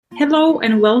Hello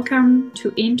and welcome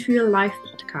to Into Your Life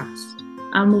podcast.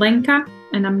 I'm Lenka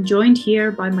and I'm joined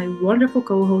here by my wonderful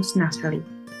co-host Natalie.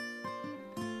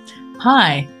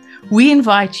 Hi, we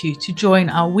invite you to join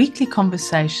our weekly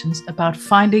conversations about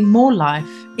finding more life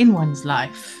in one's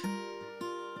life.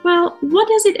 Well, what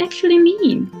does it actually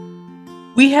mean?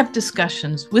 We have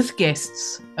discussions with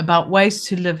guests about ways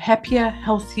to live happier,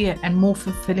 healthier, and more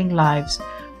fulfilling lives,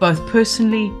 both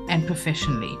personally and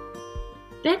professionally.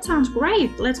 That sounds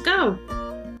great. Let's go.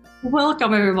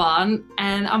 Welcome, everyone,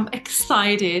 and I'm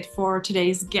excited for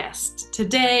today's guest.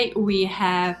 Today, we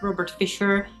have Robert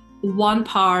Fisher, one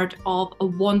part of a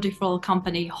wonderful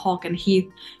company, Hawk and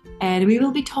Heath, and we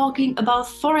will be talking about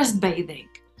forest bathing.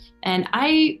 And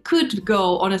I could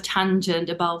go on a tangent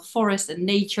about forest and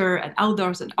nature and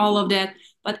outdoors and all of that.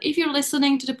 But if you're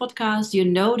listening to the podcast, you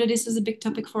know that this is a big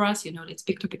topic for us. You know it's a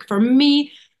big topic for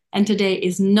me. And today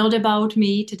is not about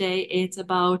me. Today it's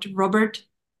about Robert.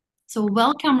 So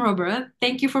welcome, Robert.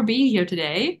 Thank you for being here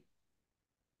today.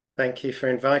 Thank you for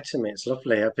inviting me. It's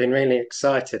lovely. I've been really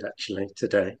excited actually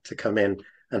today to come in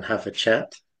and have a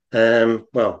chat.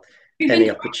 We've Any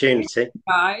been opportunity.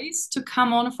 Guys to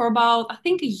come on for about, I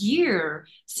think, a year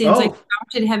since I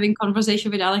started having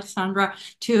conversation with Alexandra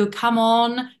to come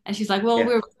on. And she's like, well, Yeah.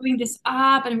 we're doing this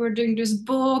app and we're doing this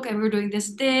book and we're doing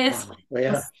this. Oh,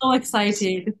 yeah. I'm so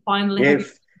excited to finally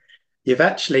You've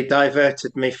actually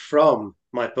diverted me from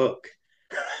my book.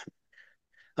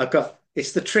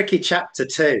 It's the tricky chapter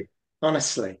 2,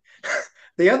 honestly.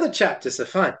 The other chapters are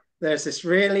fine. There's this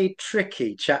really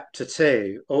tricky chapter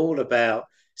 2, all about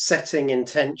setting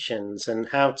intentions and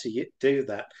how to do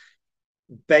that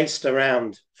based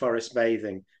around forest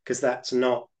bathing, because that's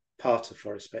not part of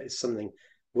forest bathing. It's something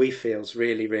we feel is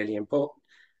really, really important.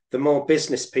 The more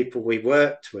business people we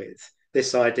worked with,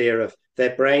 this idea of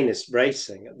their brain is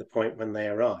racing at the point when they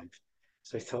arrive.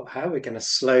 So we thought, how are we going to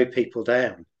slow people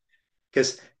down?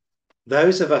 Because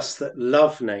those of us that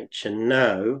love nature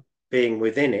know being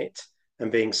within it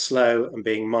and being slow and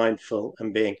being mindful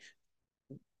and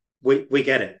we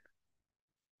get it.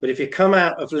 But if you come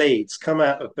out of Leeds, come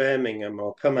out of Birmingham,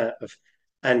 or come out of,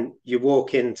 and you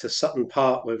walk into Sutton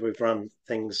Park, where we've run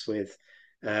things with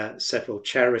several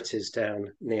charities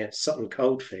down near Sutton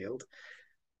Coldfield,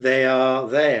 they are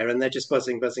there and they're just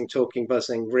buzzing, talking,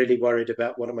 really worried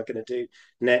about what am I going to do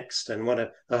next, and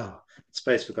I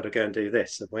suppose we've got to go and do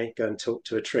this, have we? Go and talk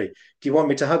to a tree. Do you want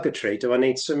me to hug a tree? Do I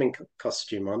need swimming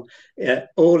costume on?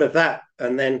 All of that.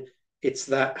 And then it's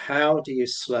that, how do you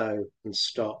slow and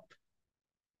stop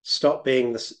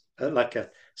being like a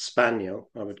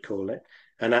spaniel, I would call it,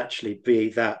 and actually be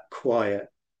that quiet,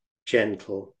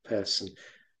 gentle person.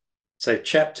 So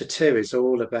chapter 2 is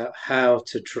all about how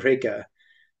to trigger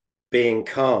being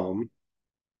calm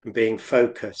and being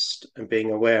focused and being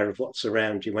aware of what's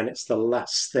around you when it's the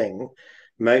last thing.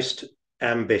 Most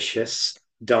ambitious,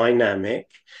 dynamic,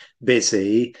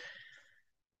 busy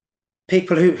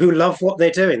people who love what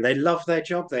they're doing. They love their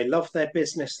job, they love their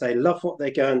business, they love what they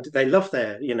go and they love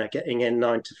their, getting in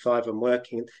 9 to 5 and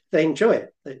working. They enjoy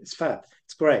it. It's fab.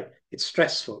 It's great. It's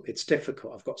stressful. It's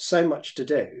difficult. I've got so much to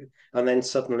do. And then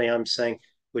suddenly I'm saying,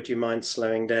 would you mind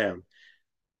slowing down?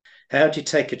 How do you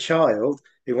take a child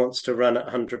who wants to run at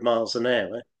 100 miles an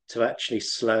hour to actually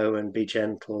slow and be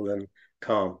gentle and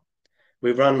calm?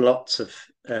 We run lots of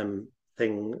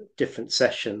different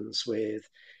sessions with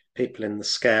people in the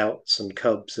Scouts and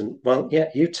Cubs, and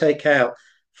you take out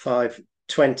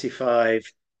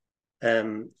 25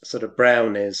 sort of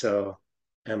brownies or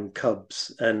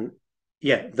cubs, and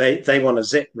they want to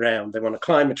zip round, they want to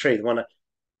climb a tree,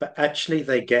 but actually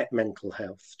they get mental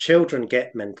health. Children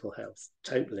get mental health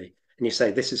totally. And you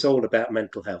say, this is all about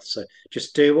mental health. So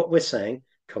just do what we're saying.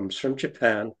 Comes from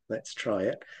Japan. Let's try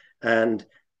it. And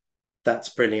that's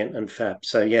brilliant and fab.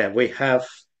 So we have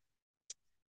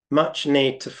much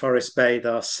need to forest bathe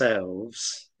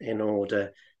ourselves in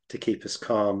order to keep us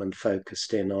calm and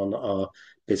focused in on our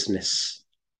business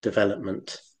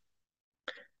development.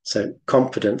 So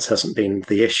confidence hasn't been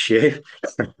the issue.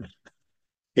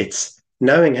 It's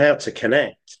knowing how to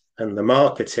connect and the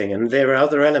marketing, and there are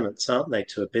other elements, aren't they,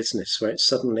 to a business where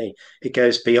it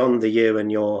goes beyond the you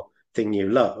and your thing you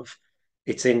love.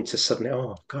 It's into suddenly,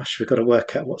 oh gosh, we've got to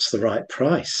work out what's the right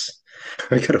price.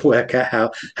 We've got to work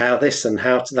out how this and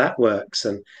how that works,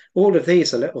 and all of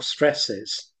these are little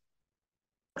stresses.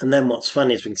 And then what's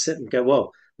funny is we can sit and go,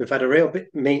 well, we've had a real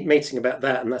meeting about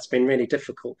that, and that's been really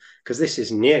difficult because this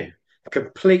is new, a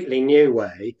completely new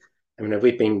way. I mean,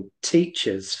 we've been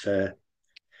teachers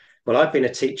I've been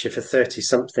a teacher for 30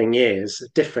 something years,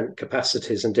 different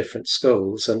capacities and different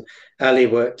schools. And Ali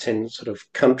worked in sort of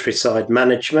countryside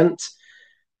management.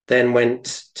 then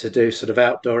went to do sort of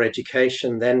outdoor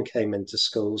education, then came into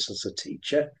schools as a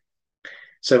teacher.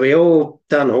 So we all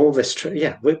done all this.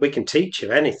 We can teach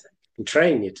you anything, and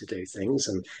train you to do things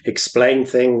and explain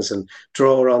things and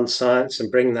draw on science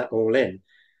and bring that all in.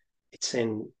 It's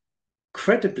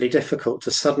incredibly difficult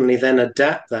to suddenly then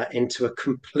adapt that into a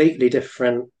completely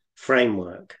different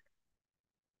framework.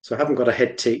 So I haven't got a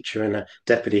head teacher and a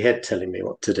deputy head telling me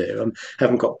what to do. I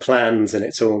haven't got plans and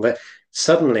it's all there.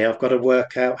 Suddenly I've got to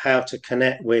work out how to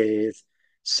connect with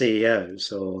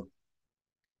CEOs or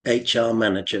HR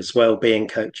managers, well-being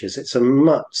coaches. It's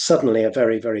suddenly a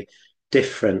very, very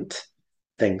different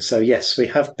thing. So yes, we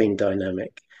have been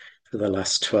dynamic for the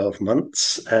last 12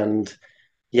 months. And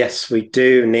yes, we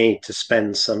do need to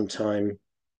spend some time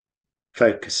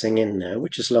focusing in now,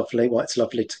 which is lovely. Well, it's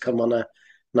lovely to come on a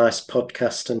nice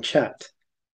podcast and chat.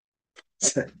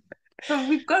 So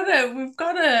we've got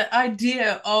a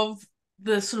idea of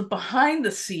the sort of behind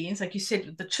the scenes, like you said,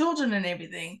 with the children and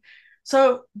everything.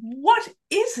 So what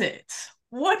is it?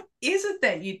 What is it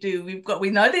that you do? We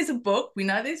know there's a book, we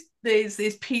know there's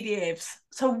PDFs.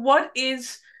 So what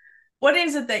is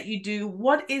it that you do?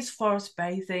 What is forest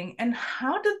bathing? And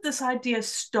how did this idea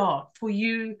start for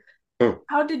you?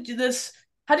 How did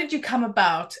you come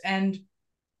about and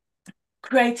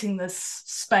creating this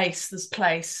space, this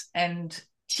place, and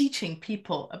teaching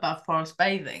people about forest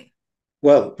bathing?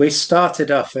 Well, we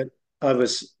started off I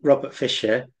was Robert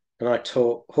Fisher and I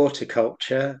taught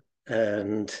horticulture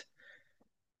and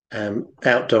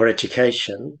outdoor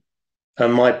education.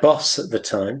 And my boss at the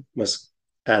time was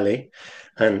Ali,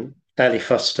 and Ali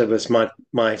Foster was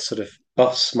my sort of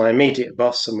boss, my immediate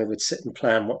boss, and we would sit and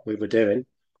plan what we were doing.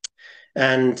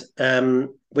 And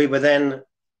we were then,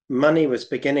 money was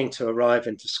beginning to arrive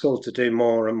into school to do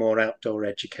more and more outdoor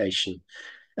education.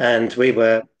 And we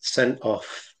were sent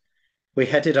off. We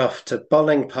headed off to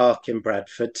Bolling Park in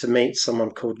Bradford to meet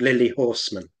someone called Lily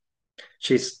Horseman.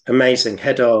 She's amazing,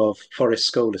 head of Forest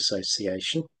School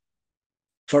Association,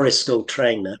 Forest School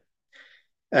trainer,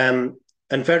 and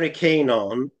very keen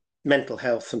on mental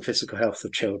health and physical health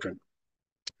of children.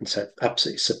 And so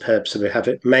absolutely superb. So we have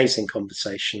amazing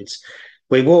conversations.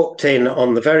 We walked in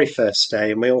on the very first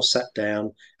day and we all sat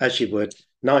down, as you would,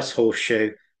 nice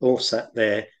horseshoe, all sat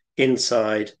there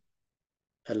inside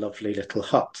a lovely little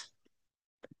hut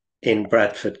in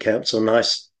Bradford Council,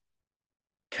 nice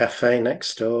cafe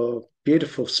next door,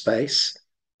 beautiful space.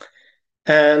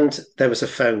 And there was a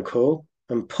phone call,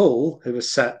 and Paul, who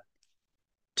was sat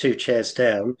 2 chairs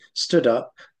down, stood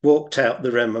up, walked out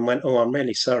the room and went, "Oh, I'm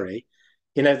really sorry.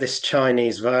 You know, this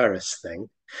Chinese virus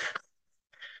thing,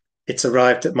 it's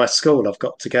arrived at my school. I've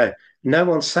got to go." No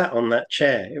one sat on that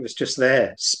chair. It was just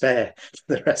there, spare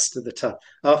for the rest of the time.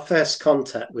 Our first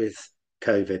contact with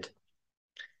COVID.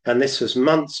 And this was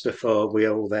months before we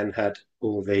all then had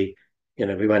all the,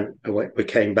 we went away, we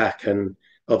came back, and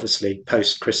obviously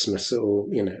post-Christmas, all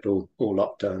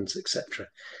lockdowns, etc.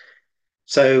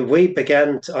 So I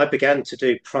began to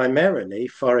do primarily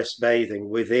forest bathing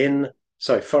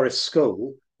forest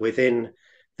school within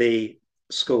the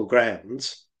school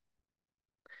grounds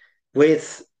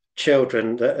with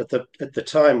children that at the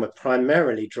time were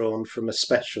primarily drawn from a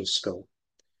special school,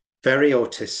 very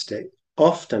autistic,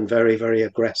 often very, very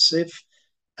aggressive.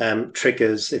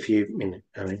 Triggers, if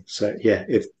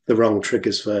the wrong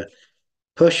triggers were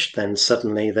pushed, then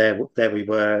suddenly there we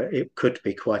were. It could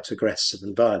be quite aggressive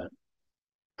and violent.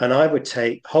 And I would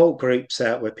take whole groups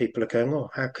out where people are going, "Oh,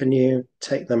 how can you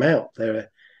take them out?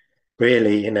 They're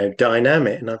really,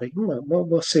 dynamic." And I'd think, "Well,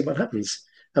 we'll see what happens."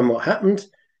 And what happened?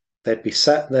 They'd be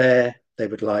sat there. They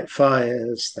would light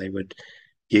fires. They would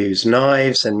use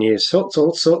knives and use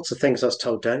all sorts of things. I was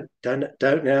told, don't.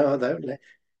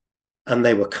 And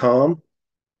they were calm.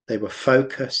 They were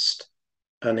focused,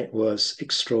 and it was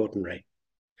extraordinary.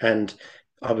 And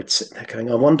I would sit there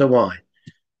going, "I wonder why.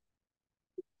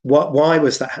 Why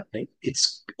was that happening?"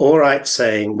 It's all right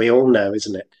saying, we all know,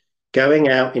 isn't it? Going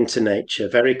out into nature,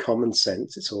 very common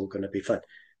sense, it's all going to be fun.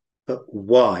 But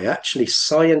why? Actually,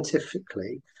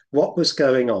 scientifically, what was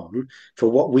going on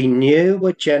for what we knew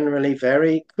were generally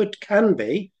they're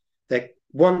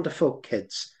wonderful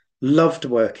kids, loved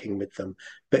working with them.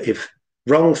 But if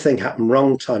wrong thing happened,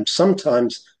 wrong time,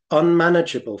 sometimes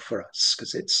unmanageable for us,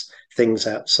 because it's things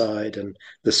outside and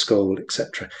the school,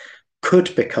 etc.,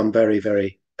 could become very,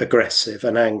 very aggressive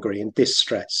and angry and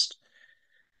distressed.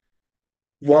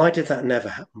 Why did that never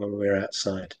happen when we were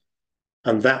outside?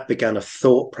 And that began a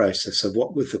thought process of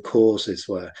what the causes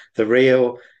were, the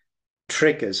real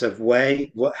triggers of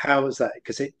how was that?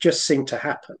 Because it just seemed to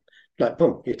happen. Like,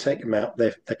 boom, you take them out,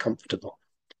 they're comfortable.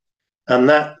 And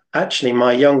that actually,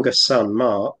 my younger son,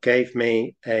 Mark, gave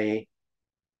me a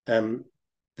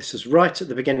this was right at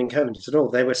the beginning of COVID at all.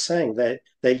 They were saying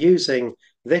they're using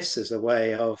this as a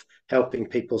way of helping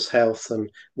people's health and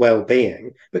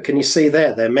well-being. But can you see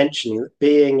there? They're mentioning that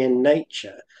being in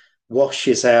nature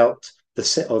washes out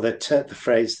the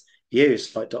phrase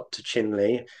used by Dr. Chin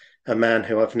Lee, a man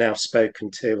who I've now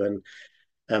spoken to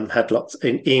and had lots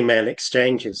in email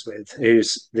exchanges with,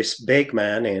 who's this big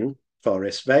man in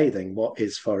forest bathing. What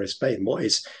is forest bathing? What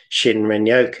is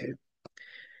Shinrin-yoku?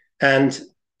 And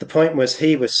the point was,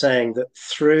 he was saying that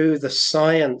through the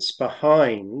science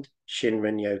behind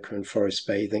Shinrin-yoku and forest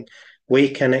bathing, we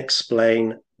can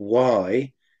explain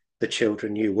why the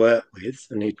children you work with,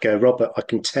 and he'd go, Robert, I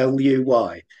can tell you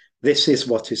why. This is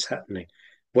what is happening.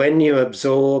 When you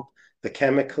absorb the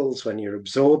chemicals, when you're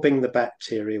absorbing the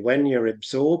bacteria, when you're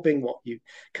absorbing what you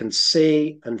can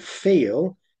see and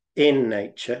feel in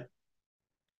nature,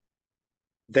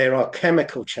 there are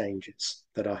chemical changes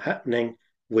that are happening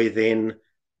within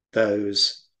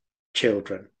those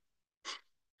children.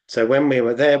 So when we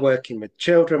were there working with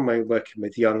children, we were working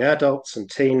with young adults and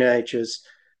teenagers,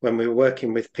 when we were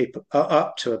working with people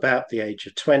up to about the age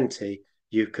of 20,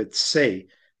 you could see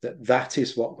that that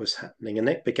is what was happening. And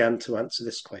it began to answer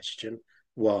this question,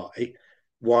 why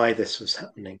this was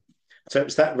happening. So it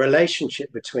was that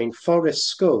relationship between Forest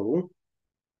School,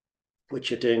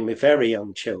 which you're doing with very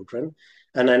young children,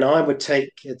 and then I would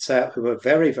take kids out who were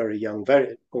very, very young,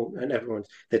 and everyone,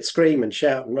 they'd scream and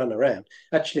shout and run around.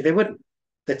 Actually, they wouldn't.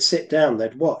 They'd sit down,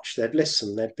 they'd watch, they'd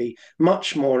listen, they'd be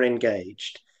much more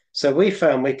engaged. So we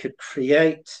found we could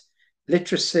create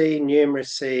literacy,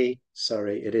 numeracy.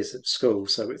 Sorry, it is at school,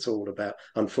 so it's all about,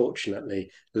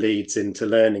 unfortunately, leads into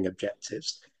learning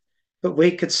objectives. But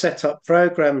we could set up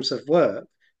programs of work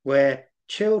where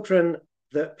children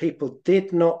that people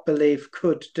did not believe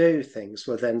could do things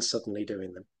were then suddenly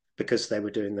doing them because they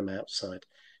were doing them outside.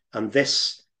 And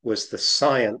this was the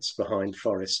science behind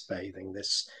forest bathing,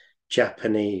 this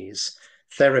Japanese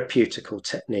therapeutical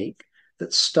technique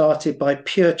that started by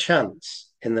pure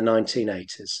chance in the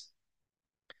 1980s.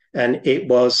 And it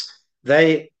was,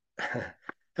 they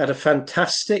had a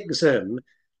fantastic Zoom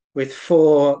with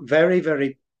 4 very,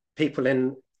 very people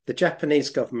in the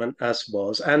Japanese government, as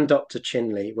was, and Dr.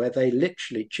 Chin Lee, where they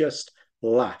literally just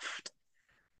laughed.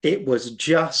 It was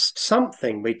just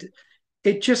something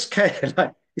it just came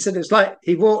like, he said, it's like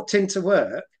he walked into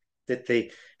work, did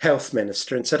the health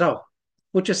minister, and said, oh,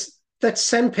 let's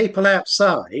send people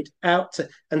outside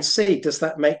and see, does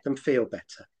that make them feel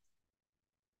better?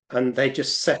 And they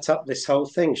just set up this whole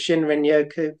thing.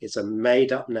 Shinrin-yoku is a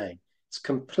made-up name. It's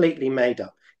completely made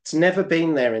up. It's never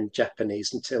been there in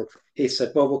Japanese until he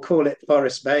said, well, we'll call it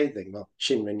forest bathing, well,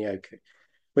 Shinrin-yoku,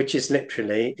 which is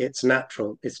literally, its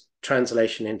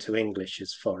translation into English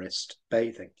is forest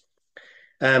bathing.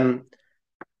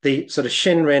 The sort of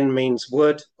Shinrin means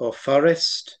wood or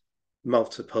forest,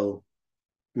 multiple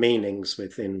meanings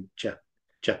within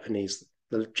Japanese.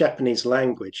 The Japanese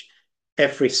language,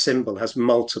 every symbol has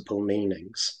multiple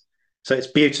meanings. So it's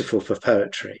beautiful for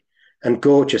poetry and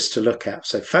gorgeous to look at.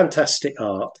 So fantastic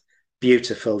art,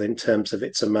 beautiful in terms of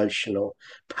its emotional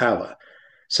power.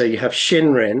 So you have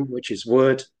Shinrin, which is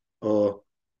wood or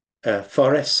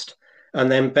forest,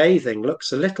 and then bathing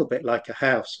looks a little bit like a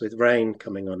house with rain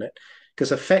coming on it,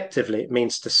 because effectively it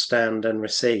means to stand and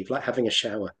receive, like having a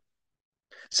shower.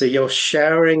 So you're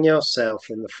showering yourself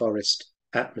in the forest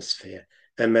atmosphere,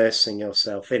 immersing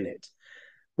yourself in it.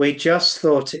 We just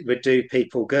thought it would do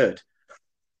people good.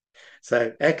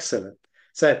 So excellent.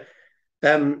 So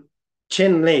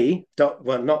Chin Lee,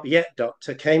 well, not yet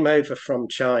doctor, came over from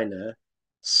China,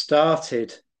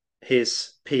 started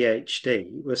his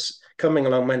PhD, was coming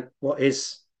along, went, what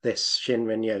is this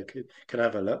Shinrin-yoku? Can I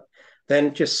have a look?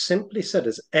 Then just simply said,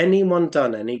 has anyone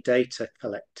done any data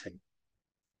collecting?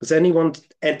 Has anyone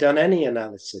done any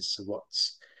analysis of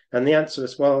what's? And the answer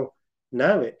was, well,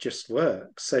 no, it just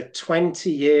works. So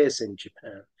 20 years in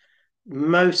Japan,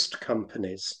 most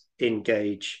companies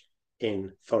engage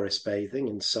in forest bathing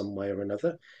in some way or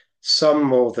another, some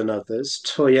more than others.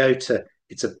 Toyota,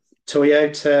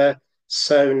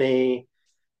 Sony,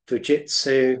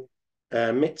 Fujitsu,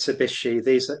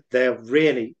 Mitsubishi, they're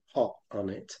really hot on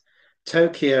it.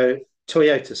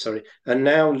 Toyota, are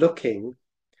now looking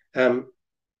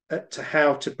at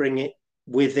how to bring it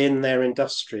within their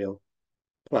industrial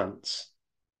plants.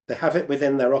 They have it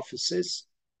within their offices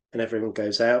and everyone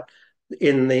goes out.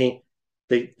 In the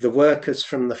workers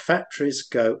from the factories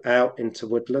go out into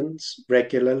woodlands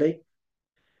regularly,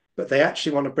 but they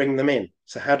actually want to bring them in.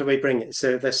 So how do we bring it?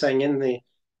 So they're saying I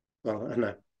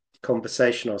know,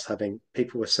 conversation I was having,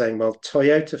 people were saying, well,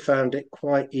 Toyota found it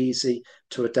quite easy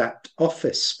to adapt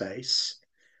office space,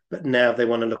 but now they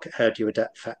want to look at how do you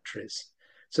adapt factories.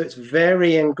 So it's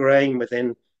very ingrained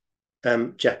within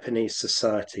Japanese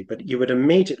society, but you would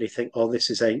immediately think, oh, this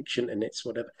is ancient and it's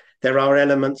whatever. There are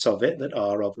elements of it that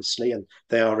are obviously, and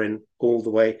they are in all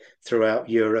the way throughout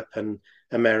Europe and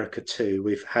America too.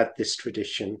 We've had this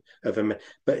tradition of,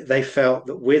 but they felt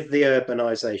that with the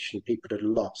urbanization, people had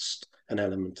lost an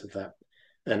element of that.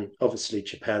 And obviously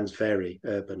Japan's very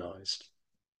urbanized.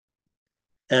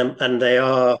 And they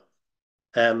are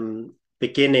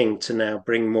beginning to now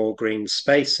bring more green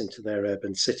space into their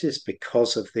urban cities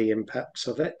because of the impacts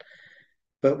of it.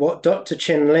 But what Dr.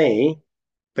 Chin Lee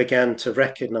began to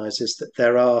recognize is that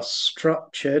there are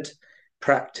structured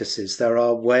practices, there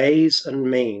are ways and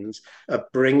means of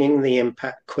bringing the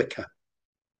impact quicker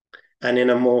and in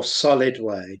a more solid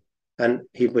way. And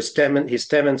he's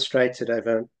demonstrated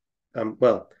over,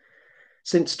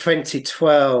 since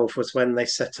 2012 was when they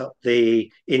set up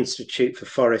the Institute for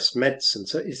Forest Medicine.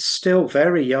 So it's still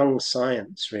very young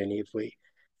science, really, if we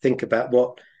think about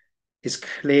what is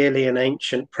clearly an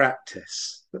ancient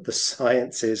practice, but the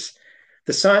science is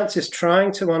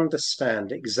trying to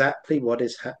understand exactly what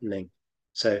is happening.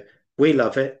 So we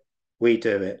love it, we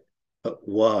do it, but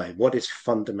why? What is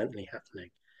fundamentally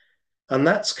happening? And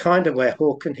that's kind of where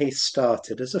Hawke & Heath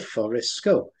started as a forest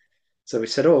school. So we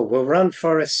said, oh, we'll run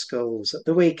forest schools at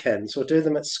the weekends. We'll do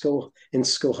them at school in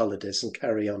school holidays and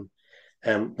carry on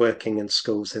working in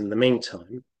schools in the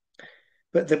meantime.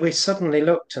 But then we suddenly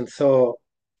looked and thought,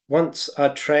 once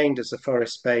I'd trained as a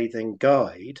forest bathing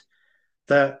guide,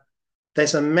 that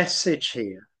there's a message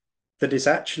here that is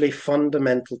actually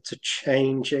fundamental to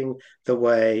changing the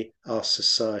way our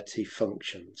society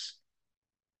functions.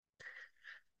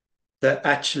 That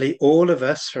actually all of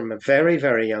us from a very,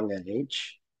 very young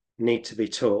age need to be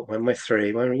taught when we're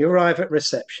 3. When you arrive at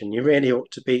reception, you really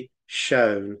ought to be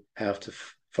shown how to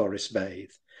forest bathe.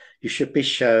 You should be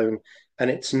shown, and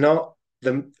it's not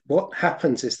what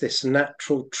happens is this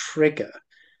natural trigger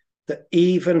that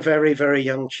even very, very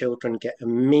young children get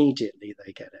immediately,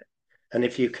 they get it. And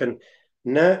if you can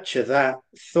nurture that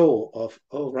thought of,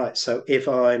 oh, right, so if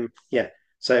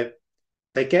so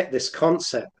they get this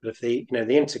concept of the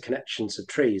interconnections of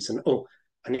trees and, oh,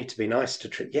 I need to be nice to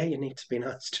trees. Yeah, you need to be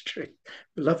nice to trees.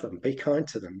 Love them, be kind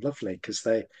to them, lovely, because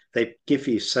they give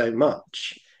you so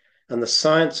much. And the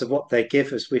science of what they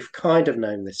give us, we've kind of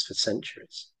known this for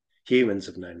centuries. Humans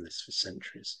have known this for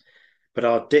centuries. But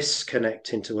our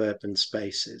disconnect into urban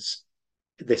spaces,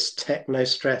 this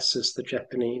techno-stress, as the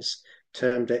Japanese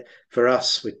termed it, for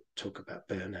us, we talk about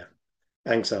burnout,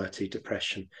 anxiety,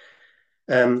 depression.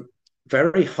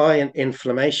 Very high in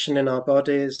inflammation in our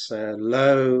bodies,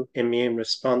 low immune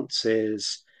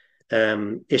responses,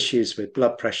 issues with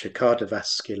blood pressure,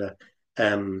 cardiovascular,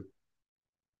 and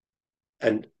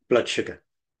blood sugar.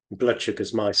 Blood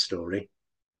sugar's my story.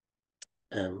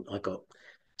 I got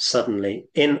suddenly,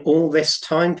 in all this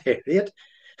time period,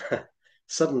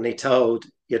 suddenly told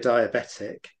you're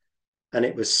diabetic. And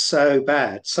it was so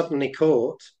bad, suddenly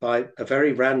caught by a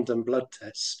very random blood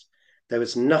test. There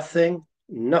was nothing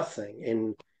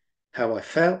in how I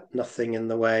felt, nothing in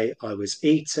the way I was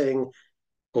eating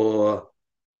or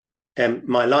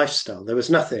my lifestyle. There was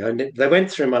nothing. They went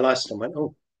through my lifestyle and went,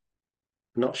 oh,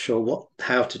 not sure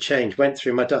how to change. Went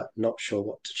through my gut, not sure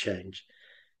what to change.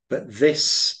 But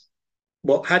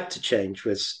what had to change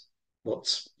was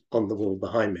what's on the wall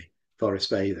behind me, forest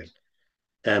bathing.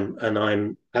 And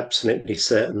I'm absolutely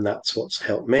certain that's what's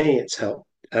helped me. It's helped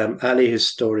Ali, whose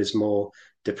story is more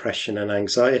depression and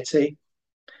anxiety.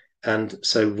 And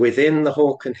so within the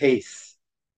Hawke & Heath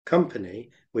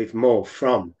company, we've morphed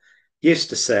from,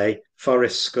 used to say,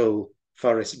 forest school,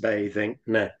 forest bathing.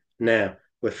 Now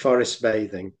we're forest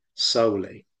bathing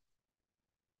solely.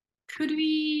 Could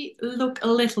we look a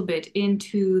little bit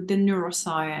into the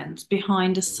neuroscience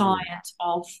behind the science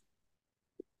of,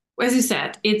 as you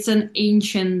said, it's an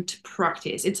ancient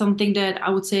practice. It's something that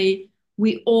I would say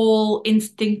we all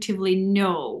instinctively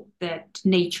know that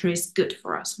nature is good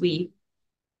for us.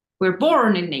 We're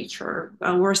born in nature.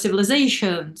 We're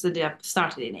civilizations that have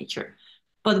started in nature.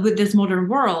 But with this modern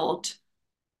world,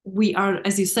 we are,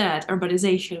 as you said,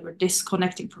 urbanization, we're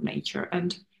disconnecting from nature.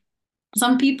 And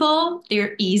some people,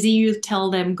 they're easy. You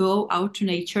tell them, go out to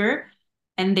nature,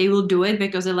 and they will do it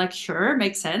because they're like, sure,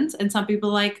 makes sense. And some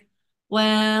people like,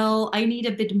 well, I need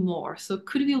a bit more. So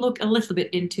could we look a little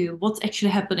bit into what's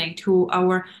actually happening to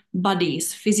our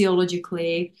bodies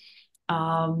physiologically,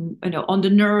 on the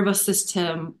nervous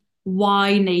system?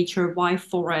 Why nature? Why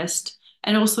forest?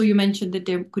 And also you mentioned that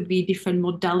there could be different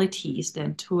modalities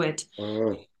then to it,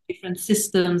 different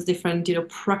systems, different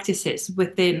practices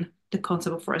within the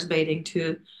concept of forest bathing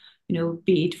to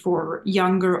be it for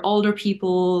younger, older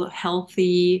people,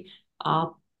 healthy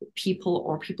people,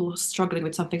 or people who are struggling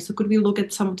with something. So could we look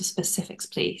at some of the specifics,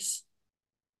 please?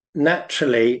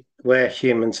 Naturally, where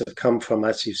humans have come from,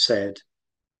 as you said,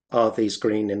 are these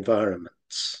green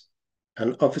environments.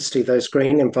 And obviously those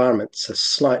green environments are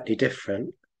slightly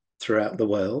different throughout the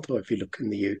world, or if you look in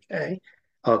the UK,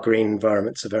 our green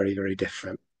environments are very, very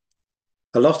different.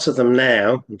 A lot of them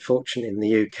now, unfortunately in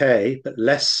the UK, but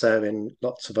less so in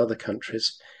lots of other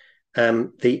countries,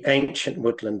 the ancient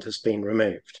woodland has been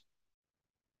removed.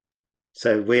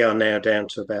 So we are now down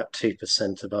to about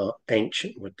 2% of our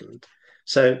ancient woodland.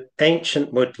 So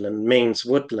ancient woodland means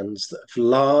woodlands that have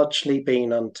largely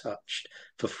been untouched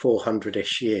for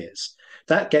 400-ish years.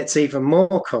 That gets even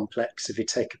more complex if you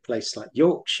take a place like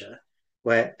Yorkshire,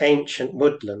 where ancient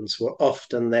woodlands were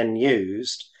often then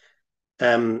used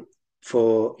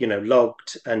for,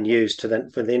 logged and used for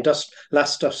the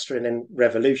last Australian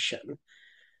Revolution.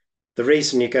 The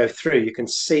reason you go through, you can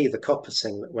see the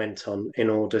coppicing that went on in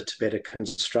order to be able to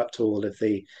construct all of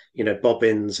the,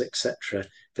 bobbins, etc.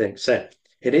 things. So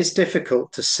it is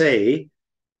difficult to see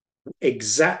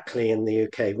exactly in the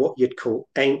UK what you'd call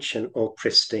ancient or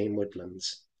pristine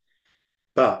woodlands.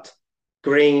 But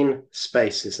green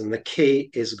spaces, and the key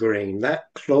is green, that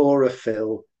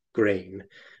chlorophyll green.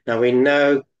 Now we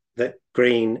know that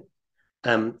green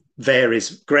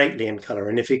varies greatly in colour.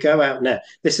 And if you go out now,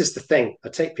 this is the thing, I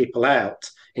take people out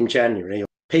in January,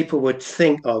 people would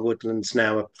think our woodlands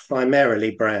now are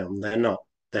primarily brown. They're not,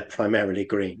 they're primarily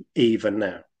green, even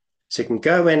now. So you can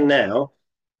go in now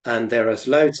and there is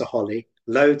loads of holly,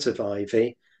 loads of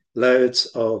ivy, loads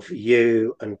of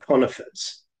yew and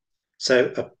conifers.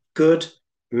 So a good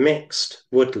mixed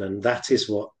woodland, that is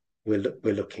what we're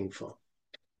looking for.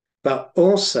 But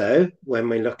also when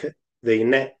we look at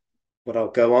the what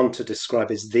I'll go on to describe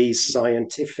is these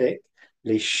scientifically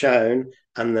shown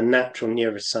and the natural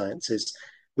neurosciences.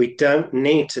 We don't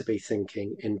need to be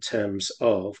thinking in terms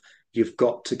of you've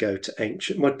got to go to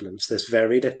ancient woodlands. There's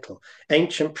very little.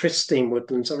 Ancient pristine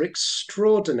woodlands are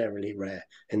extraordinarily rare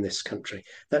in this country.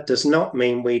 That does not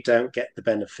mean we don't get the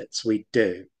benefits. We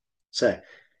do. So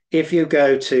if you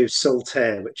go to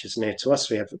Saltaire, which is near to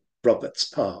us, we have Roberts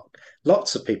Park.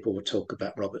 Lots of people will talk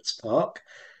about Roberts Park.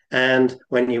 And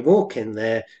when you walk in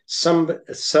there, some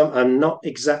I'm not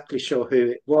exactly sure who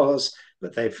it was,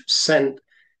 but they've sent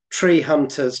tree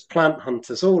hunters, plant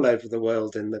hunters all over the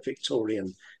world in the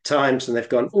Victorian times, and they've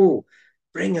gone, oh,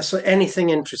 bring us anything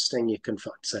interesting you can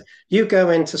find. So you go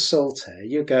into Saltaire,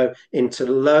 you go into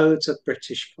loads of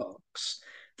British parks.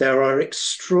 There are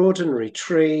extraordinary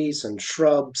trees and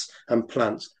shrubs and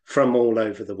plants from all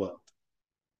over the world.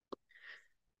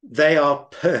 They are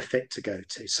perfect to go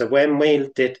to. So when we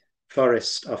did our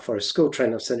forest school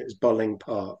training, I said it was Bolling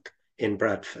Park in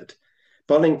Bradford.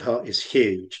 Bolling Park is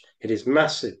huge. It is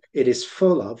massive. It is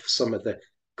full of some of the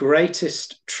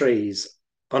greatest trees.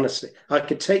 Honestly, I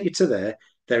could take you to there.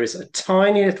 There is a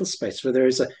tiny little space where there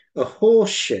is a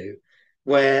horseshoe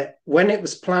where when it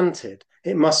was planted,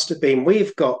 it must have been,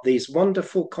 we've got these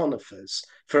wonderful conifers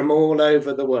from all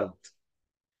over the world.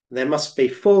 There must be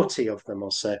 40 of them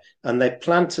or so, and they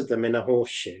planted them in a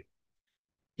horseshoe.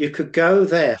 You could go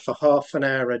there for half an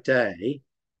hour a day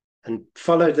and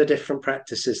follow the different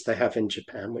practices they have in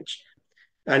Japan,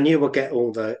 and you will get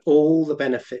all the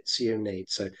benefits you need.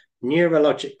 So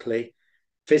neurologically,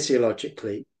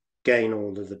 physiologically, gain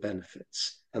all of the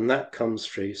benefits. And that comes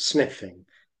through sniffing,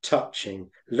 touching,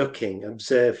 looking,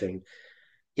 observing,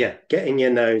 getting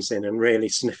your nose in and really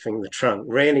sniffing the trunk,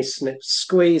 really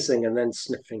squeezing and then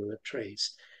sniffing the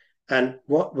trees. And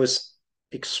what was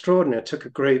extraordinary, I took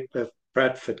a group of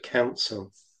Bradford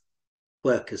Council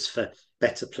workers for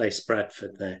Better Place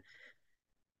Bradford there.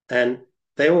 And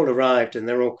they all arrived and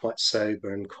they're all quite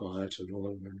sober and quiet and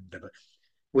all whatever.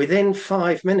 Within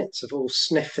 5 minutes of all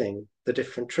sniffing the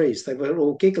different trees, they were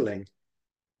all giggling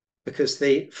because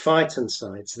the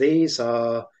phytoncides, these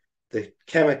are the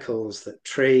chemicals that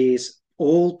trees,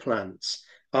 all plants,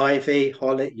 ivy,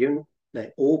 holly,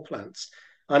 all plants.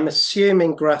 I'm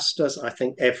assuming grass does. I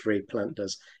think every plant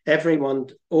does.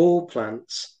 All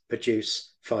plants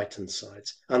produce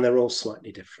phytoncides, and they're all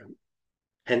slightly different.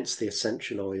 Hence the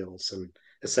essential oils, and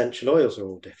essential oils are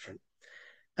all different.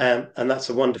 And that's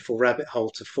a wonderful rabbit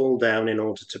hole to fall down in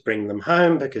order to bring them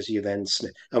home, because you then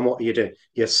sniff. And what you do,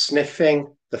 you're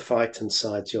sniffing the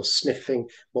phytoncides, you're sniffing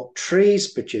what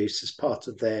trees produce as part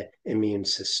of their immune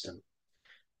system.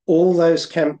 All those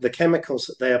the chemicals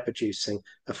that they are producing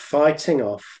are fighting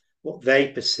off what they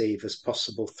perceive as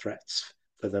possible threats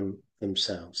for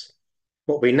themselves.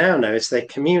 What we now know is they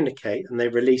communicate and they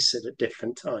release it at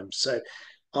different times. So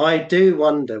I do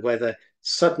wonder whether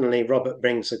suddenly Robert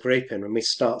brings a group in and we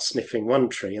start sniffing one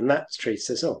tree, and that tree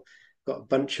says, oh, got a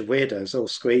bunch of weirdos all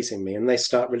squeezing me, and they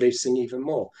start releasing even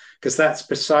more, because that's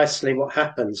precisely what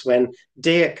happens when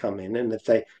deer come in, and if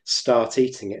they start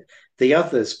eating it, the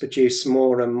others produce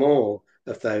more and more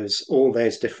of all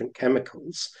those different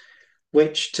chemicals,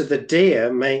 which to the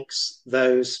deer makes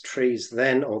those trees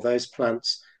then, or those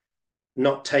plants,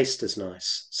 not taste as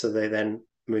nice. So they then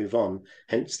move on.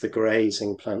 Hence the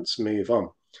grazing plants move on.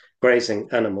 Grazing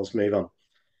animals move on.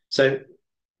 So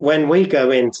when we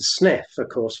go in to sniff, of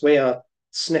course, we are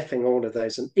sniffing all of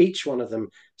those, and each one of them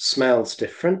smells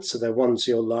different. So they're ones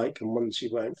you'll like and ones you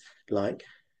won't like,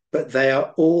 but they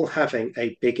are all having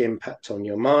a big impact on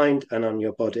your mind and on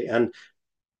your body. And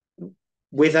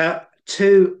without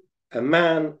a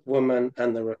man, woman,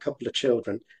 and there were a couple of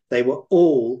children, they were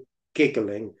all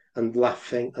giggling and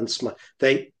laughing and smiling.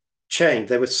 They changed.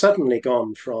 They were suddenly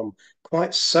gone from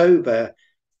quite sober,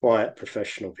 quiet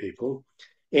professional people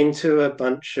into a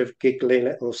bunch of giggly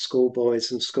little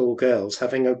schoolboys and schoolgirls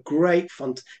having a great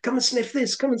fun. Come and sniff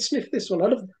this. Come and sniff this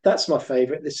one. That's my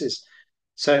favorite.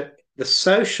 So the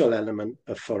social element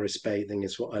of forest bathing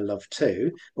is what I love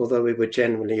too, although we would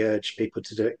generally urge people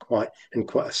to do it in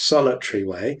quite a solitary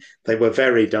way. They were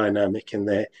very dynamic in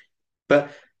there,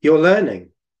 but you're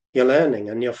learning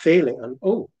and you're feeling,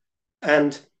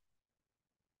 and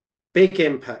big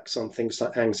impacts on things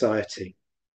like anxiety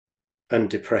and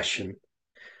depression.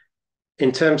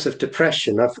 In terms of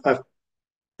depression, I've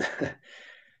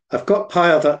got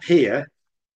piled up here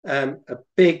a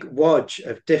big wodge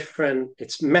of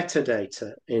it's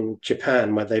metadata in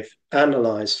Japan, where they've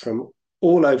analysed from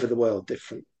all over the world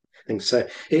different things. So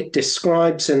it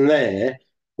describes in there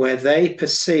where they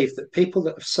perceive that people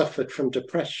that have suffered from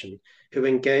depression who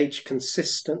engage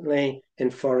consistently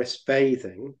in forest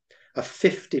bathing are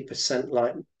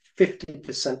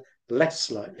 50%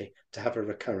 less likely to have a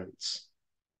recurrence.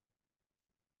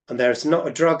 And there is not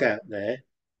a drug out there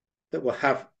that will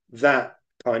have that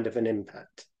kind of an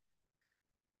impact.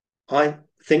 I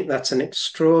think that's an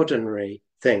extraordinary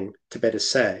thing to better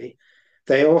say.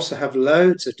 They also have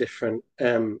loads of different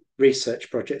research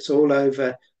projects all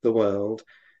over the world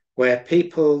where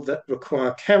people that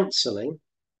require counselling,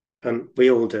 and we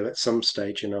all do at some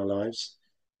stage in our lives,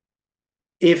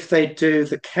 if they do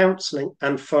the counselling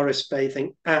and forest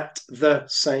bathing at the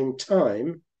same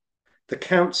time, the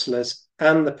counsellors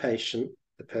and the patient,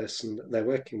 the person that they're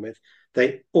working with,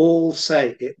 they all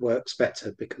say it works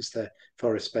better because they're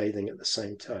forest bathing at the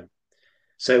same time.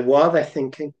 So while they're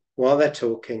thinking, while they're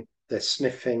talking, they're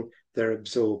sniffing, they're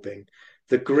absorbing.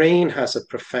 The green has a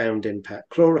profound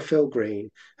impact. Chlorophyll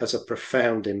green has a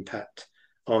profound impact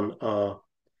on our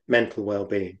mental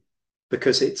well-being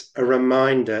because it's a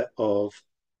reminder of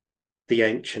the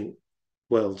ancient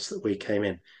worlds that we came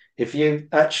in. If you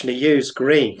actually use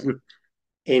green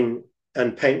and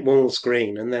paint walls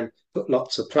green and then put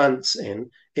lots of plants in,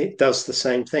 it does the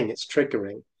same thing. It's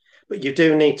triggering. But you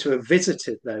do need to have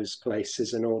visited those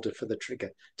places in order for the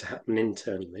trigger to happen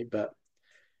internally. But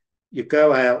you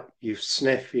go out, you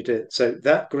sniff, you do it. So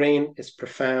that green is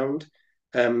profound.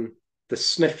 The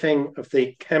sniffing of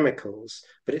the chemicals,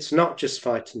 but it's not just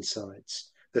phytoncides.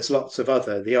 There's lots of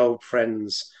the old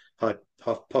friends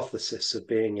hypothesis of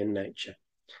being in nature.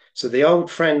 So the old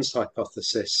friends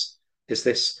hypothesis is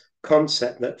this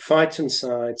concept that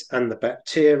phytoncides and the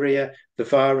bacteria, the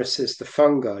viruses, the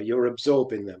fungi, you're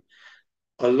absorbing them.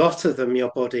 A lot of them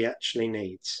your body actually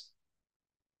needs.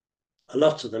 A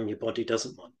lot of them your body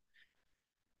doesn't want.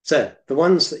 So the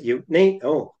ones that you need,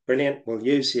 oh, brilliant, we'll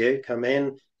use you, come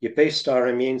in, you boost our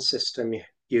immune system,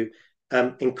 you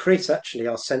increase actually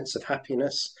our sense of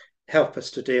happiness, help us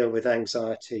to deal with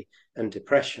anxiety and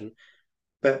depression.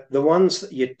 But the ones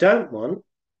that you don't want,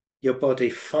 your body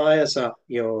fires up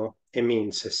your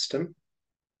immune system.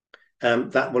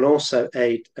 That will also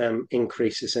aid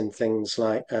increases in things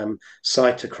like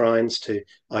cytokines to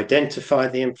identify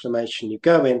the inflammation. You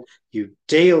go in, you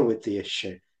deal with the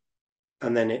issue,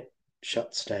 and then it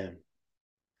shuts down.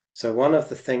 So one of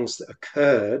the things that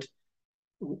occurred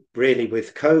really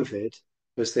with COVID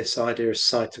was this idea of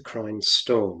cytokine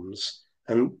storms.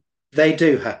 And they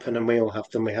do happen, and we all have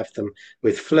them. We have them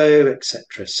with flu,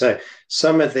 etc. So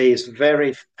some of these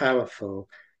very powerful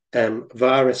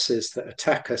viruses that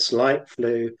attack us, like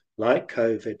flu, like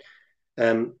COVID,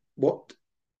 what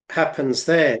happens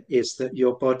there is that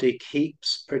your body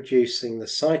keeps producing the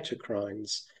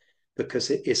cytokines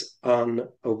because it is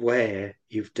unaware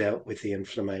you've dealt with the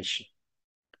inflammation.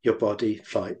 Your body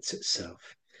fights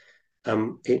itself.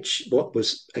 Obviously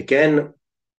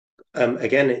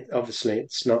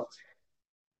it's not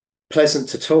pleasant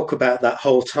to talk about that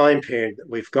whole time period that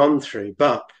we've gone through,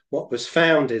 but what was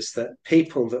found is that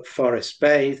people that forest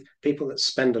bathe, people that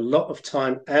spend a lot of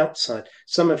time outside,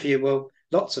 some of you will,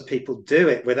 lots of people do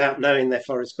it without knowing they're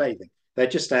forest bathing. They're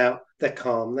just out, they're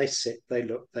calm, they sit, they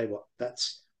look, they what.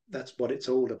 That's what it's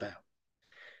all about.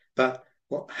 But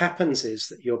what happens is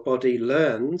that your body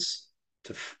learns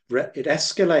to, it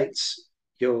escalates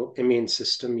your immune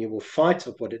system, you will fight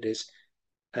off what it is,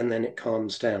 and then it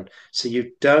calms down. So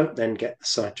you don't then get the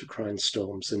cytokine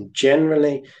storms. And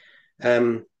generally,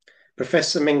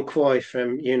 Professor Ming Kuo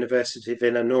from University of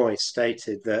Illinois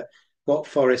stated that what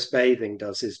forest bathing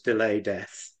does is delay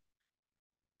death,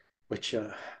 which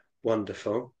are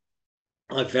wonderful.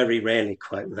 I very rarely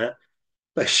quote that,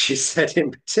 but she said in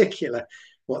particular,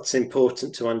 what's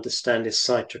important to understand is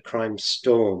cytokine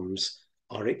storms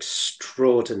are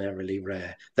extraordinarily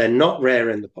rare. They're not rare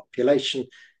in the population.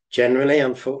 Generally,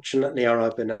 unfortunately, our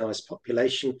urbanized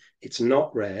population, it's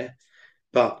not rare.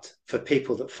 But for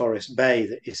people that forest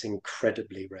bathe, it is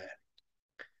incredibly rare.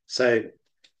 So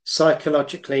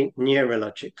psychologically,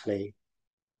 neurologically,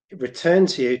 it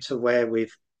returns you to where we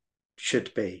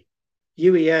should be.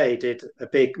 UEA did a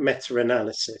big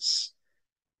meta-analysis.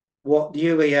 What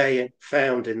UEA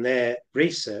found in their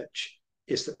research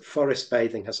is that forest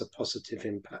bathing has a positive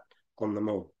impact on them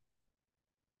all.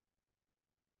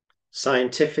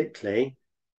 Scientifically,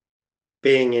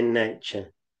 being in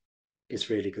nature is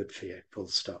really good for you, full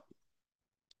stop.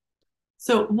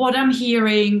 So what I'm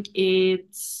hearing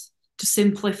is, to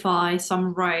simplify,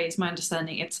 summarize my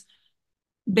understanding, it's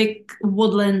big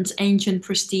woodlands, ancient,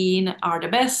 pristine are the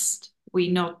best. We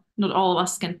not all of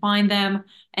us can find them.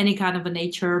 Any kind of a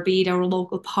nature, be it our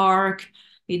local park,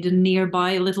 be it a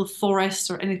nearby little forest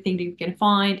or anything that you can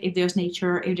find. If there's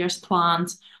nature, if there's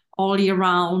plants all year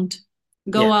round,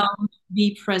 go out,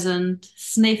 be present,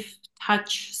 sniff,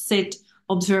 touch, sit,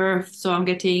 observe. So I'm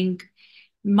getting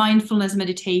mindfulness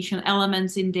meditation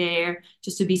elements in there,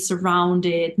 just to be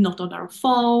surrounded, not on our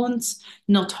phones,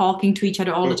 not talking to each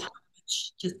other all the time,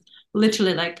 just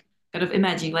literally like kind of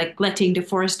imagining like letting the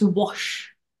forest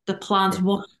wash, the plants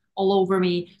wash all over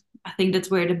me. I think that's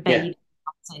where the bathing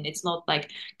comes in. It's not like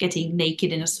getting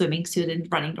naked in a swimming suit and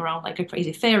running around like a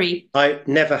crazy fairy. I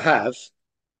never have.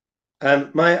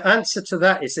 My answer to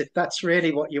that is, if that's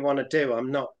really what you want to do,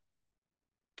 I'm not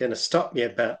going to stop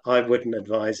you, but I wouldn't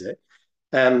advise it.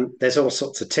 There's all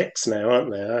sorts of tics now,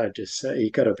 aren't there? I just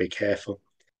you've got to be careful.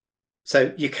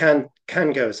 So you can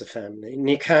go as a family, and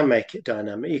you can make it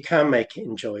dynamic. You can make it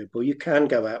enjoyable. You can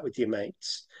go out with your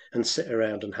mates and sit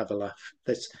around and have a laugh.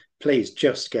 Please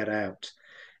just get out.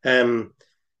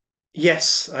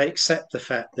 Yes, I accept the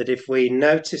fact that if we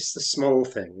notice the small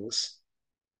things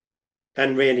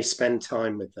and really spend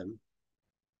time with them,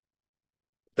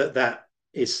 that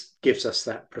gives us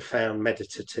that profound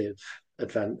meditative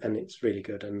advance, and it's really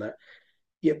good. And that,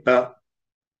 yeah, but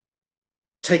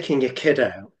taking your kid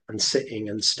out and sitting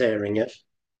and staring at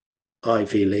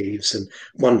ivy leaves and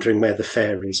wondering where the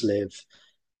fairies live,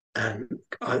 and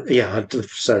I love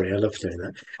doing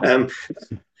that.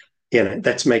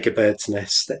 Let's make a bird's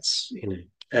nest. Let's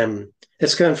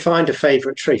go and find a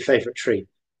favorite tree.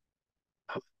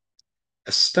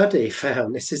 A study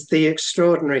found this is the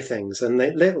extraordinary things and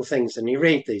the little things, and you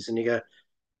read these and you go,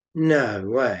 no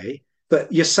way,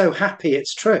 but you're so happy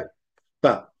it's true.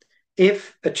 But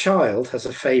if a child has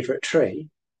a favorite tree,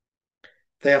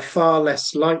 they are far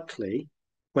less likely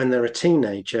when they're a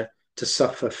teenager to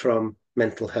suffer from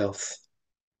mental health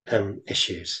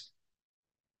issues.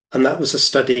 And that was a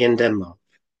study in Denmark.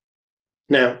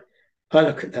 Now, I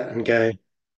look at that and go,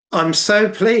 I'm so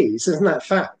pleased, isn't that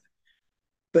fact?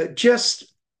 But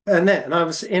and I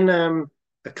was in a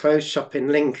clothes shop in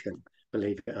Lincoln,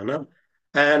 believe it or not,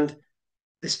 and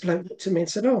this bloke looked at me and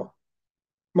said, oh,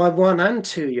 my 1 and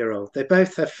 2-year-old, they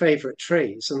both have favourite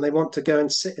trees and they want to go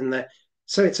and sit in there.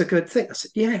 So it's a good thing. I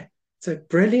said, yeah, it's a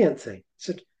brilliant thing. I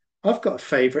said, I've got a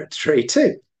favourite tree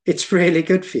too. It's really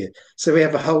good for you. So we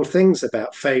have a whole things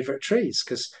about favourite trees,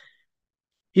 because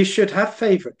you should have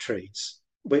favourite trees.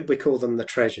 We call them the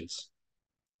treasures,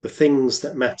 the things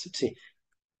that matter to you.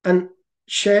 And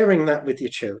sharing that with your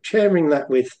children, sharing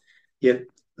that with your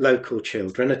local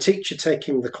children, a teacher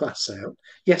taking the class out.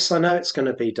 Yes, I know it's going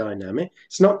to be dynamic.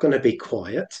 It's not going to be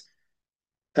quiet.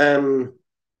 But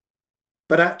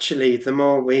actually, the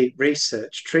more we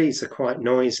research, trees are quite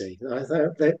noisy.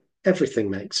 Everything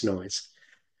makes noise.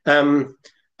 I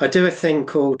do a thing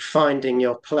called Finding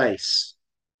Your Place.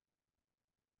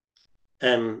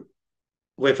 We're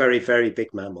very, very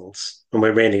big mammals, and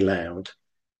we're really loud.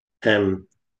 And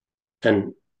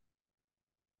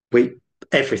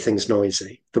everything's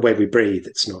noisy. The way we breathe,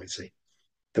 it's noisy.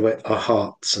 The way our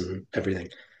hearts and everything.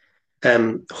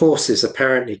 Horses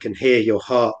apparently can hear your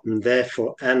heart and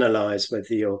therefore analyze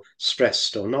whether you're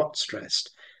stressed or not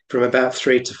stressed from about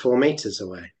 3 to 4 meters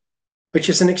away, which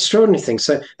is an extraordinary thing.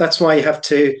 So that's why you have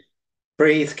to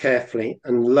breathe carefully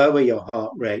and lower your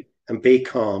heart rate and be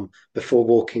calm before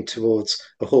walking towards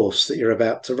a horse that you're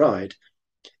about to ride.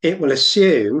 It will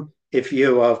assume if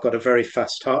you have got a very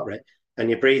fast heart rate and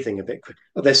you're breathing a bit quick,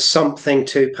 there's something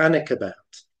to panic about.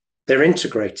 They're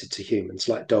integrated to humans,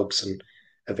 like dogs and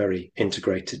are very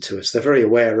integrated to us. They're very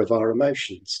aware of our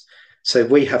emotions. So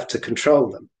we have to control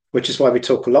them, which is why we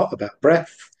talk a lot about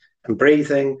breath and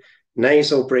breathing,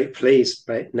 nasal breathe, please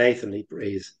nasally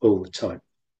breathe all the time.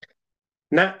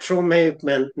 Natural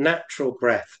movement, natural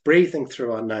breath, breathing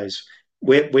through our nose.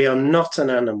 We are not an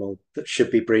animal that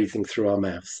should be breathing through our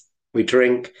mouth. We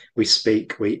drink, we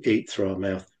speak, we eat through our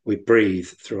mouth, we breathe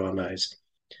through our nose.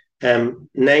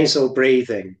 Nasal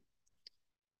breathing.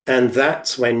 And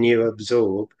that's when you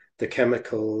absorb the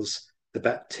chemicals, the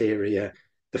bacteria,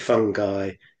 the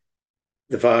fungi,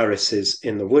 the viruses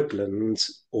in the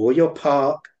woodlands or your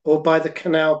park or by the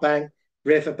canal bank,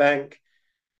 river bank.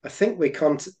 I think we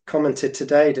commented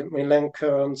today, didn't we,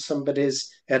 Lenka, on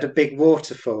somebody's had a big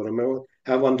waterfall and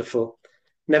how wonderful.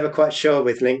 Never quite sure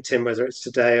with LinkedIn whether it's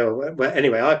today or well,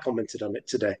 anyway, I commented on it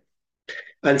today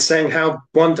and saying how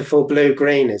wonderful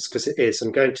blue-green is, because it is,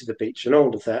 and going to the beach and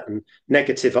all of that, and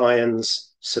negative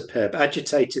ions, superb.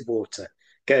 Agitated water,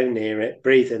 go near it,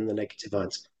 breathe in the negative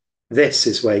ions. This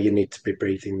is where you need to be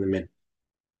breathing them in.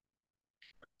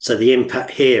 So the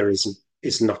impact here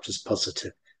is not as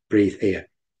positive. Breathe here.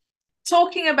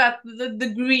 Talking about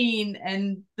the green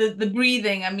and the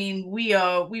breathing, I mean,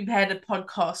 we've had a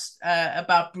podcast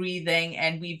about breathing,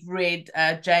 and we've read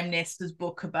James Nestor's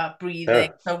book about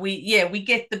breathing. So we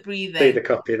get the breathing. See the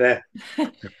copy there.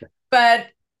 But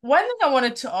one thing I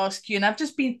wanted to ask you, and I've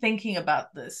just been thinking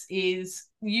about this, is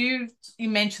you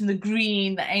mentioned the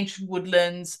green, the ancient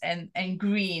woodlands, and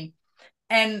green.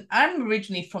 And I'm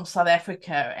originally from South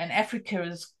Africa, and Africa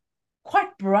is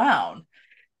quite brown.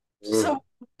 So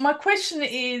my question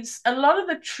is, a lot of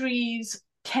the trees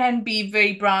can be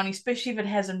very brown, especially if it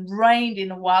hasn't rained in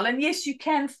a while. And yes, you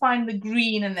can find the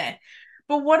green in that.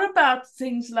 But what about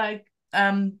things like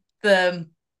the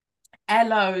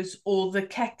aloes or the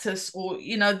cactus, or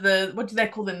what do they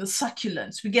call them, the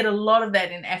succulents? We get a lot of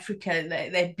that in Africa.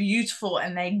 They're beautiful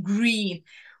and they're green.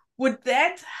 Would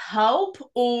that help,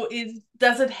 or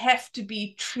does it have to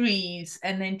be trees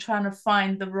and then trying to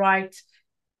find that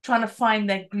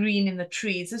green in the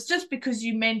trees? It's just because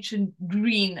you mentioned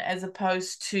green as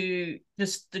opposed to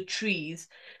just the trees.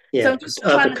 Yeah, so I'm just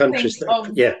other countries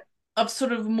of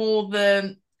sort of more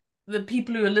the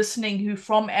people who are listening who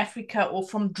from Africa or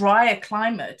from drier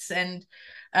climates. And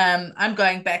I'm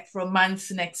going back for a month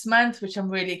next month, which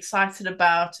I'm really excited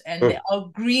about. And there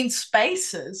are green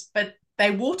spaces, but they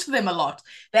water them a lot.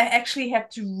 They actually have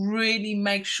to really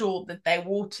make sure that they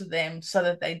water them so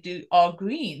that they are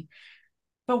green.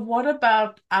 But what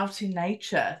about out in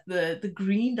nature? The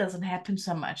green doesn't happen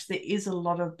so much. There is a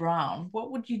lot of brown.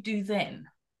 What would you do then?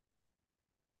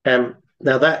 Now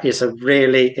that is a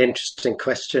really interesting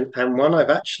question, and one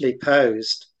I've actually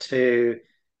posed to.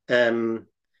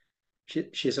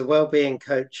 She's a well-being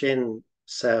coach in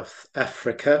South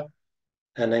Africa.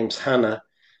 Her name's Hannah,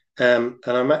 and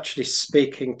I'm actually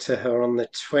speaking to her on the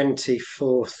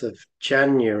 24th of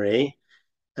January.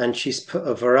 And she's put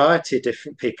a variety of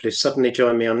different people who suddenly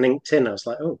joined me on LinkedIn. I was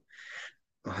like, oh,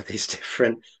 these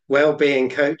different well-being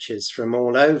coaches from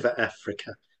all over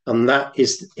Africa. And that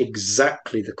is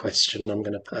exactly the question I'm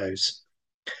going to pose.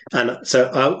 And so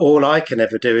all I can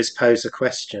ever do is pose a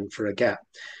question for a gap.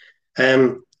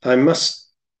 For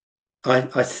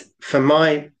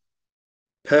my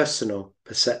personal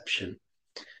perception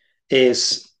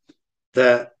is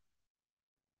that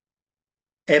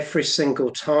every single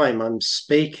time I'm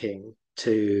speaking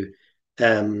to,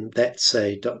 let's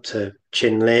say, Dr.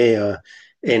 Chin Lee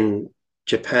in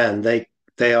Japan, they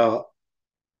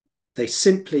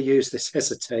simply use this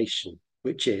hesitation,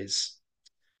 which is,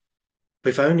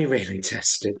 we've only really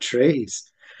tested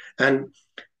trees, and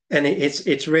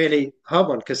it's really hard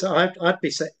one, because I'd be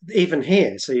saying, even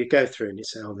here, so you go through and you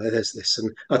say, oh, there's this,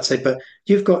 and I'd say, but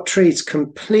you've got trees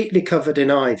completely covered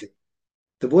in ivy.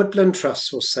 The Woodland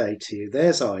Trust will say to you,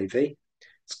 there's ivy,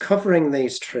 it's covering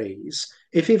these trees.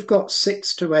 If you've got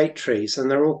 6 to 8 trees and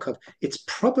they're all covered, it's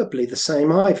probably the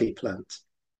same ivy plant.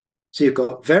 So you've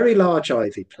got very large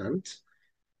ivy plant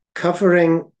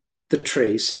covering the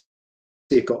trees.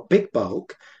 So you've got big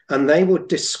bulk, and they would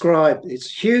describe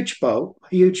it's huge bulk,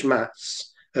 huge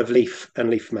mass of leaf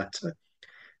and leaf matter.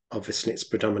 Obviously, it's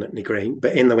predominantly green,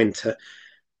 but in the winter,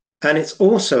 And it's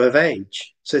also of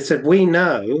age. So it said, we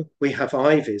know we have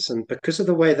ivies, and because of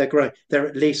the way they're growing, they're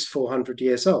at least 400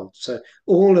 years old. So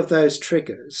all of those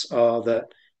triggers are that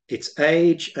it's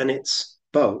age and it's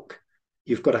bulk.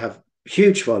 You've got to have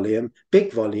huge volume,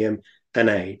 big volume, and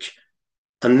age.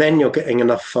 And then you're getting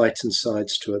enough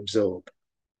phytoncides to absorb.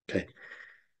 Okay.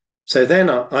 So then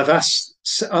I've asked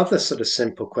other sort of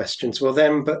simple questions. Well,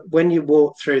 then, but when you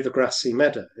walk through the grassy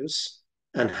meadows,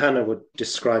 and Hannah would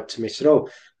describe to me, said, oh,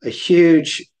 a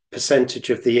huge percentage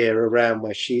of the year around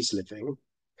where she's living.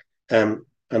 And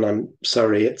I'm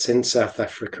sorry, it's in South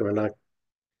Africa, and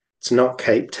it's not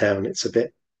Cape Town. It's a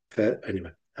bit, but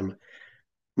anyway,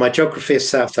 my geography of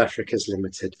South Africa is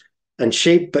limited.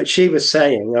 But she was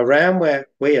saying around where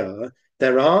we are,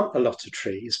 there aren't a lot of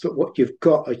trees, but what you've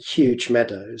got are huge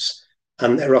meadows,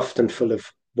 and they're often full of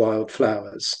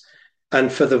wildflowers.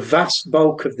 And for the vast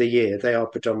bulk of the year, they're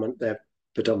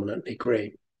predominantly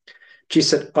green. She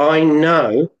said, I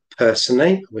know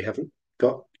personally, we haven't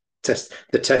got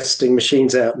the testing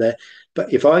machines out there,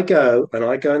 but if I go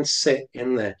and sit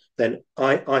in there, then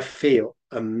I feel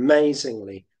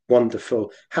amazingly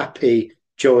wonderful, happy,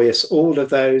 joyous, all of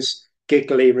those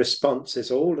giggly responses,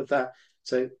 all of that.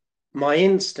 So my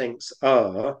instincts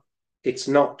are, it's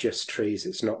not just trees,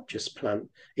 it's not just plant,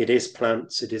 it is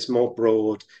plants, it is more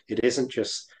broad, it isn't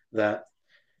just that,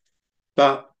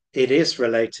 but it is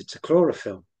related to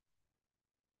chlorophyll.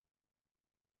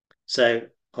 So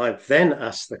I've then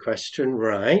asked the question,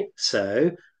 right,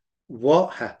 so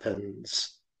what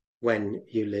happens when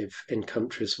you live in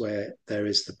countries where there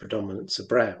is the predominance of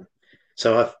brown?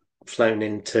 So I've flown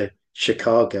into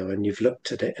Chicago and you've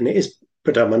looked at it and it is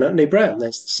predominantly brown.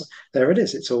 There it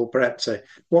is, it's all brown. So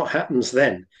what happens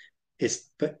then is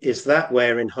that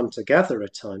where in hunter-gatherer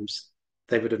times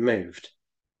they would have moved?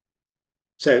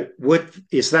 So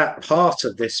is that part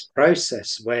of this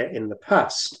process where in the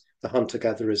past the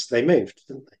hunter-gatherers, they moved,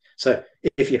 didn't they? So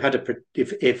if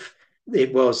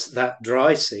it was that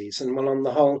dry season, well, on the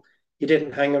whole, you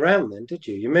didn't hang around then, did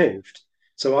you? You moved.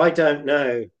 So I don't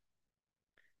know.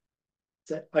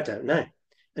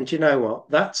 And do you know what?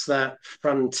 That's that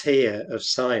frontier of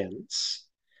science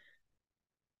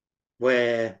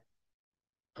where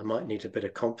I might need a bit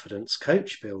of confidence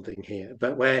coach building here,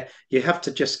 but where you have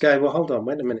to just go, well, hold on,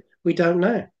 wait a minute. We don't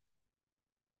know.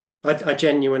 I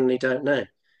genuinely don't know.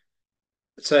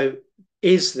 So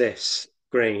is this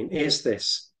green?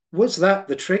 Was that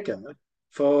the trigger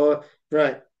for,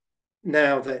 right,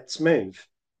 now let's move?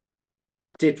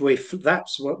 Was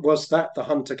that the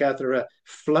hunter-gatherer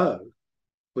flow?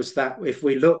 Was that, if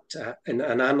we looked at and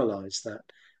analysed that,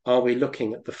 are we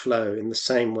looking at the flow in the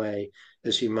same way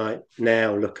as you might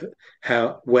now look at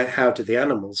how do the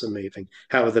animals are moving?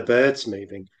 How are the birds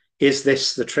moving? Is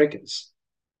this the triggers?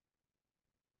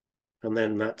 And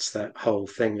then that's that whole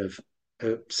thing of,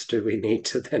 oops, do we need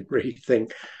to then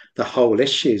rethink the whole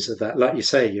issues of that? Like you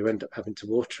say, you end up having to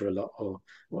water a lot or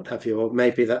what have you, or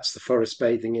maybe that's the forest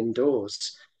bathing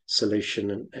indoors solution,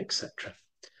 and etc.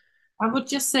 I would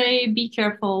just say be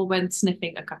careful when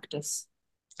sniffing a cactus.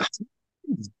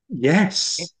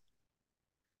 Yes,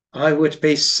 I would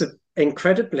be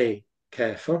incredibly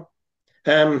careful.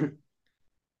 But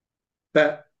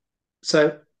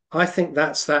so I think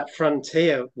that's that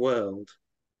frontier world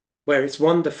where it's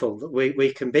wonderful that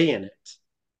we can be in it,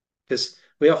 because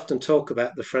we often talk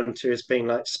about the frontier as being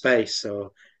like space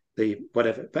or the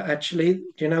whatever, but actually,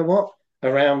 do you know what?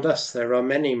 Around us, there are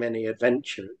many, many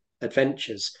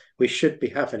adventures we should be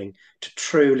having to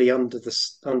truly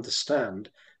understand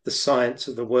the science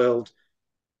of the world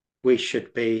we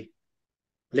should be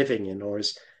living in. Or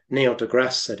as Neil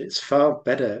deGrasse said, it's far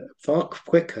better, far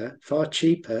quicker, far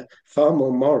cheaper, far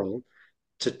more moral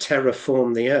to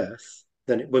terraform the Earth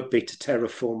than it would be to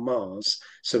terraform Mars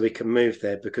so we can move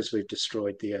there because we've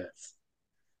destroyed the Earth.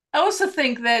 I also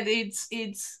think that it's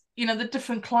the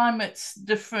different climates,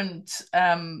 different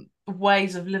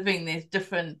ways of living, there's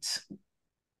different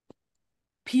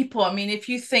people. I mean, if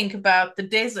you think about the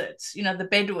deserts, the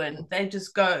Bedouin, they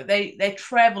just go, they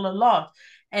travel a lot,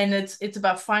 and it's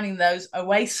about finding those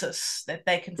oases that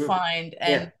they can find,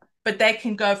 and but they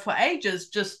can go for ages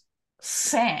just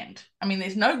sand. I mean,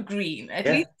 there's no green. At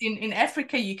least in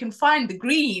Africa, you can find the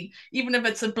green, even if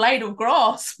it's a blade of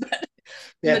grass, but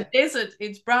in the desert,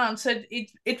 it's brown. So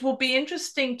it will be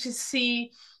interesting to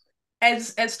see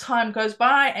as time goes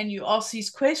by and you ask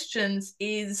these questions,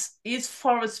 is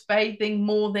forest bathing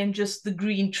more than just the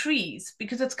green trees?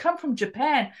 Because it's come from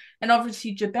Japan, and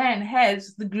obviously Japan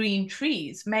has the green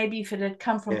trees. Maybe if it had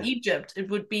come from Egypt, it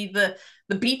would be the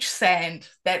beach sand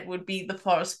that would be the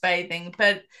forest bathing.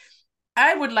 But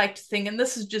I would like to think, and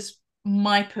this is just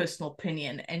my personal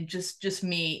opinion, and just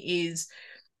me, is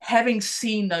having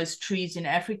seen those trees in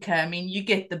Africa. I mean, you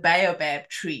get the baobab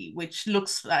tree, which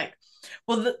looks like,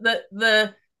 well,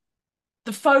 the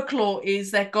folklore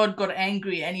is that God got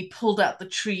angry and he pulled out the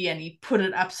tree and he put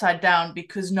it upside down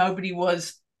because nobody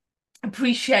was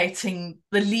appreciating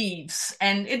the leaves.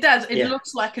 And it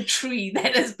looks like a tree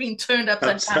that has been turned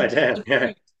upside down.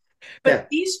 Yeah. But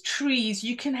these trees,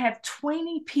 you can have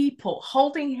 20 people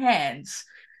holding hands,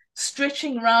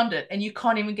 stretching around it, and you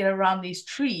can't even get around these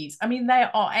trees. I mean, they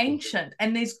are ancient,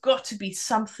 and there's got to be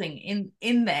something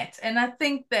in that. And I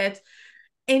think that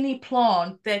any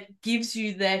plant that gives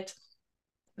you that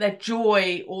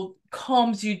joy, or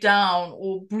calms you down,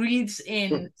 or breathes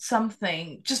in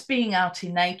something, just being out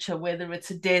in nature, whether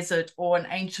it's a desert or an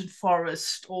ancient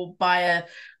forest or by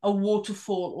a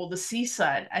waterfall or the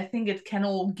seaside, I think it can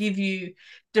all give you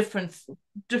different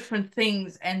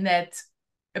things, and that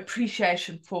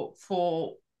appreciation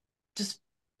for just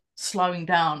slowing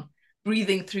down,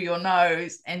 breathing through your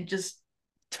nose, and just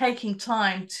taking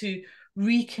time to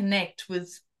reconnect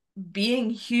with being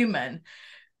human.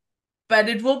 But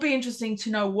it will be interesting to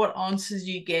know what answers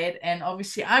you get. And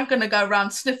obviously, I'm going to go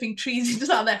around sniffing trees in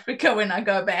South Africa when I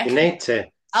go back. You need to.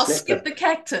 I'll skip the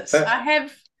cactus. But I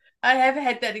have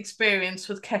had that experience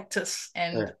with cactus,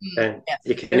 and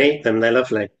you can eat them. They're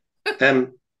lovely.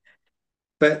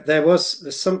 But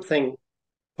there's something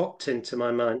popped into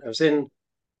my mind. I was in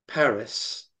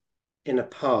Paris in a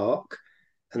park,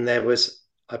 and there was,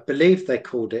 I believe they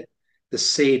called it the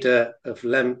cedar of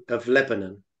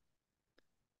Lebanon.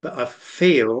 But I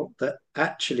feel that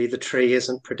actually the tree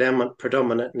isn't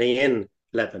predominantly in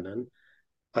Lebanon.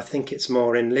 I think it's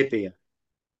more in Libya.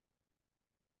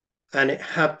 And it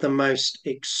had the most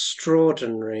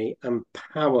extraordinary and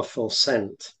powerful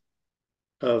scent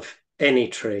of any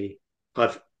tree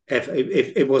I've ever.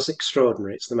 It was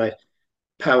extraordinary. It's the most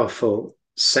powerful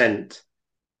scent.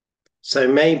 So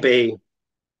maybe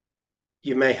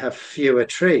you may have fewer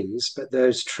trees, but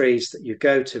those trees that you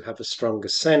go to have a stronger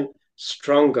scent,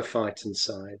 stronger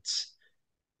phytoncides.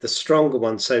 The stronger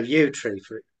ones, so yew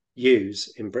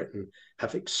yews in Britain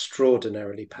have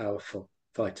extraordinarily powerful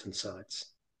phytoncides.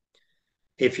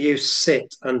 If you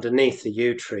sit underneath a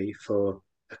yew tree for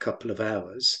a couple of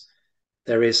hours,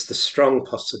 there is the strong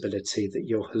possibility that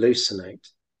you'll hallucinate.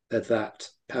 They're that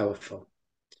powerful.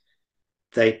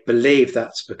 They believe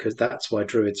that's why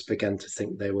Druids began to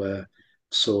think they were a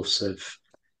source of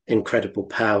incredible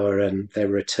power, and they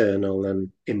were eternal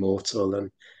and immortal,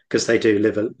 and because they do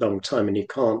live a long time, and you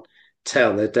can't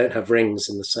tell, they don't have rings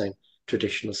in the same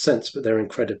traditional sense, but they're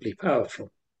incredibly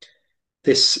powerful.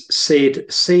 This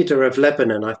cedar of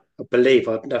Lebanon, I believe,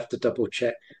 I'd have to double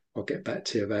check, I'll get back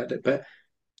to you about it, but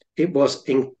it was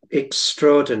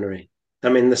extraordinary. I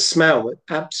mean, the smell was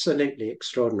absolutely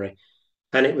extraordinary,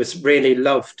 and it was really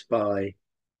loved by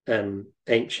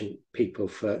ancient people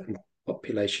for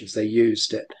populations. They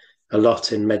used it a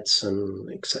lot in medicine,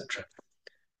 etc.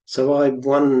 So I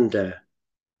wonder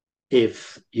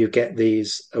if you get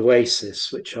these oases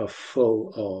which are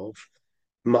full of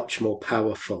much more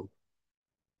powerful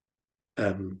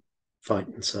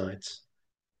phytoncides.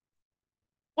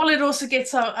 Well, it also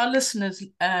gets our listeners,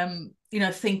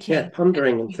 thinking. Yeah,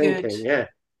 pondering and thinking, yeah.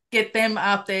 Get them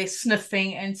out there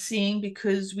sniffing and seeing,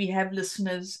 because we have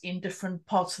listeners in different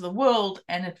parts of the world,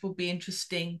 and it will be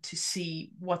interesting to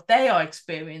see what they are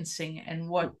experiencing and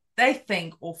what they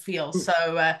think or feel. So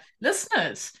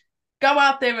listeners, go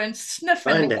out there and sniff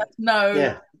and let us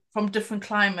know from different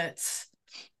climates.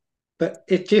 But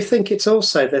do you think it's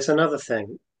also, there's another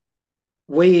thing.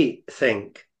 We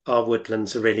think our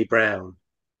woodlands are really brown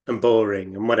and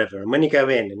boring and whatever. And when you go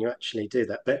in and you actually do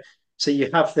that, but so you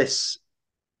have this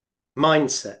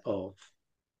mindset of,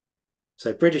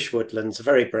 so British woodlands are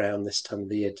very brown this time of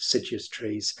the year, deciduous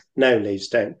trees, no leaves,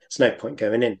 there's no point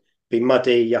going in, be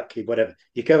muddy, yucky, whatever.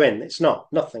 You go in, it's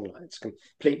nothing like it. It's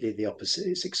completely the opposite.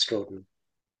 It's extraordinary.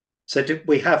 So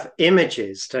we have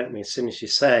images, don't we, as soon as you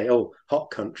say, oh,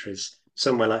 hot countries,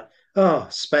 somewhere like, oh,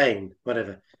 Spain,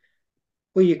 whatever.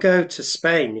 Well, you go to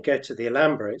Spain, you go to the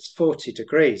Alhambra, it's 40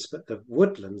 degrees, but the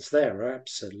woodlands there are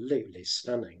absolutely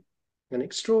stunning and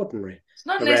extraordinary. It's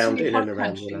not necessarily hot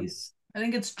countries. I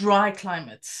think it's dry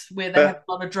climates where they have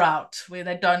a lot of drought, where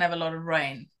they don't have a lot of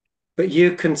rain. But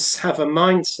you can have a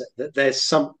mindset that there's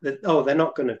they're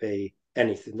not going to be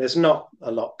anything. There's not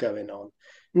a lot going on.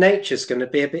 Nature's going to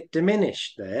be a bit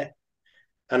diminished there.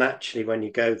 And actually, when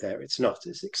you go there, it's not.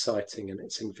 It's exciting and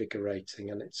it's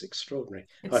invigorating and it's extraordinary.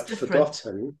 I'd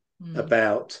forgotten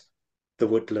about the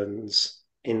woodlands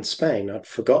in Spain. I'd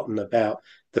forgotten about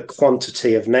the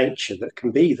quantity of nature that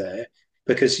can be there,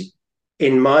 because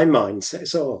in my mindset,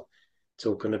 it's, it's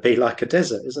all going to be like a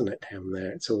desert, isn't it, down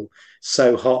there? It's all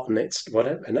so hot, and it's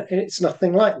whatever, and it's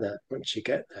nothing like that once you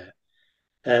get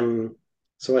there.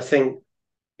 So I think,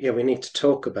 yeah, we need to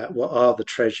talk about what are the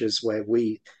treasures where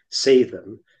we see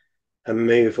them and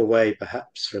move away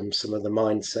perhaps from some of the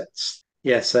mindsets.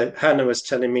 Yeah, so Hannah was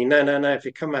telling me, no, if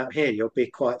you come out here, you'll be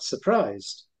quite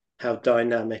surprised how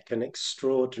dynamic and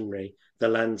extraordinary the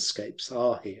landscapes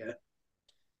are here.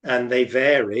 And they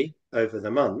vary over the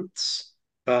months,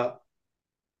 but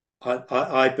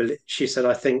I believe, she said,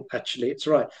 I think actually it's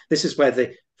right. This is where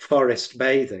the forest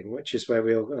bathing, which is where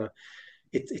we all,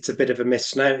 it's a bit of a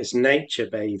misnomer. It's nature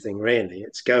bathing, really.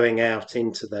 It's going out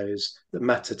into those that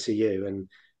matter to you and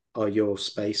are your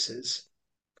spaces.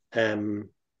 And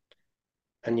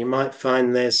you might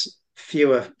find there's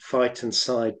fewer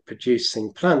phytoncide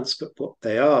producing plants, but what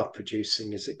they are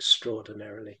producing is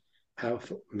extraordinarily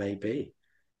powerful. Maybe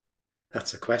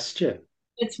that's a question.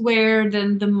 It's where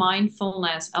then the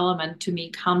mindfulness element to me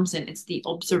comes in. It's the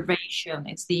observation,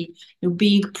 it's the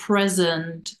being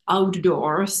present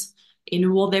outdoors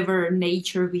in whatever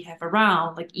nature we have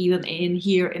around. Like even in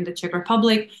here in the Czech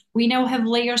Republic, we now have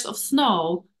layers of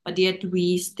snow, but yet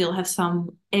we still have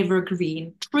some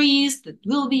evergreen trees that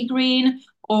will be green,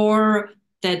 or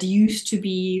that used to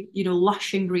be,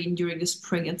 lush and green during the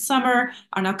spring and summer,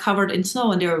 are now covered in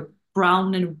snow and they're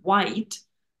brown and white,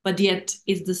 but yet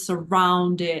is the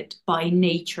surrounded by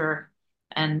nature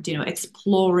and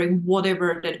exploring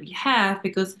whatever that we have,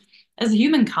 because as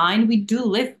humankind we do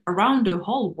live around the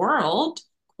whole world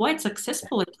quite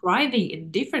successfully, thriving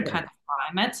in different kind of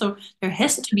climates. So there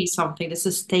has to be something that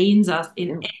sustains us in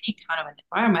any kind of an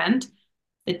environment.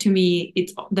 That to me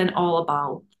it's then all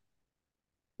about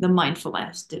the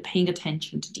mindfulness, the paying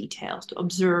attention to details, to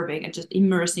observing and just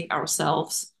immersing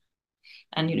ourselves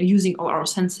and using all our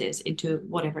senses into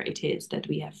whatever it is that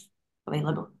we have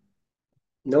available.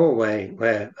 Norway,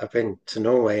 where I've been to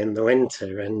Norway in the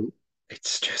winter, and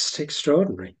it's just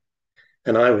extraordinary.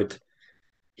 And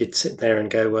you'd sit there and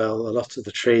go, well, a lot of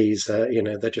the trees,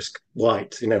 they're just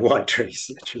white, white trees,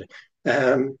 literally.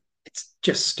 It's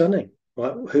just stunning.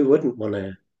 Well, who wouldn't want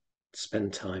to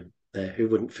spend time there? Who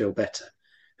wouldn't feel better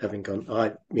having gone?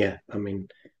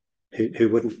 Who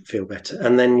wouldn't feel better?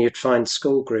 And then you'd find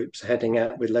school groups heading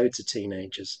out with loads of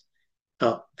teenagers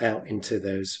out into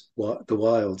the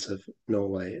wilds of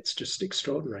Norway. It's just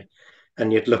extraordinary.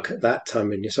 And you'd look at that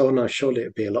time and you say, oh no, surely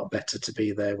it'd be a lot better to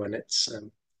be there when it's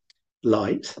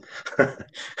light.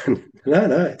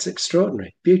 No, it's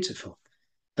extraordinary, beautiful.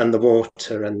 And the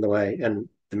water and the way and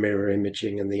the mirror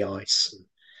imaging and the ice.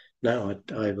 No,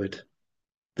 I would,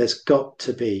 there's got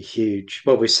to be huge,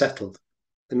 well, we settled.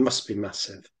 There must be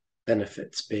massive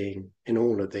benefits being in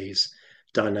all of these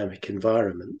dynamic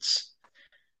environments.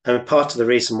 And part of the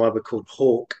reason why we're called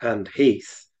Hawk and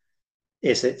Heath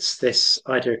is it's this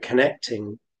idea of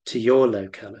connecting to your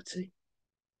locality.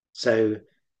 So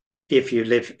if you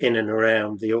live in and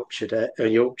around the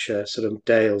Yorkshire sort of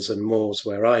dales and moors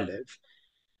where I live,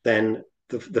 then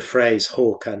the phrase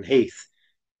Hawk and Heath,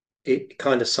 it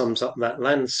kind of sums up that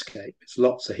landscape. It's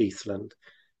lots of heathland,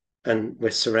 and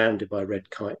we're surrounded by red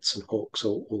kites and hawks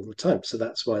all the time. So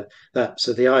that's why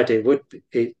so the idea would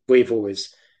be, we've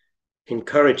always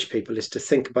encouraged people is to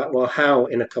think about, well, how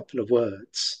in a couple of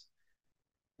words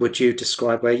would you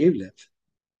describe where you live?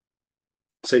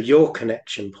 So your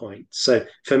connection point. So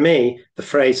for me, the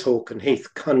phrase Hawk and Heath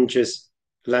conjures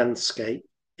landscape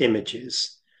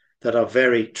images that are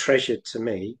very treasured to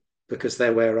me because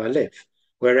they're where I live.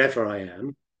 Wherever I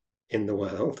am in the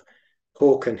world,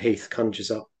 Hawk and Heath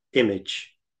conjures up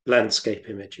landscape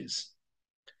images.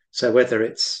 So whether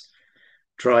it's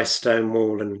dry stone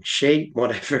wall and sheep,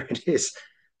 whatever it is,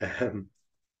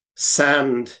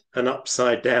 sand and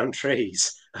upside down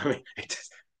trees. I mean,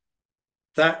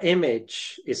 that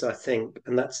image is, I think,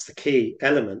 and that's the key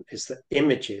element, is that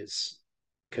images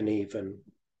can even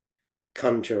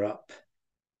conjure up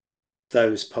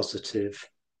those positive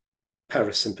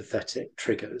parasympathetic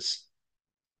triggers.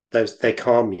 They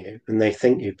calm you and they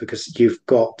think you, because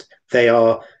they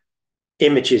are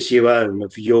images you own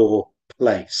of your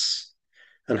place,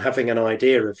 and having an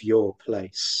idea of your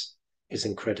place is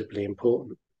incredibly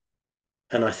important.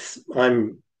 And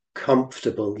I'm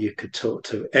comfortable you could talk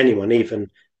to anyone, even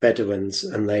Bedouins,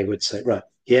 and they would say, right,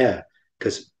 yeah,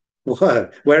 because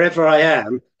wherever I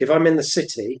am, if I'm in the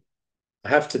city, I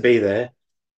have to be there.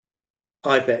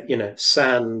 I bet,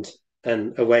 sand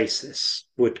and oasis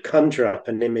would conjure up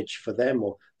an image for them,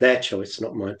 or their choice,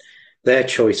 not mine, their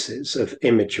choices of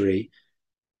imagery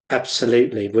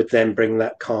absolutely would then bring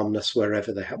that calmness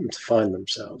wherever they happen to find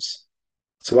themselves.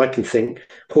 So I can think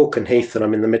Hawk and Heath, and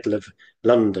I'm in the middle of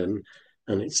London,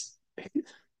 and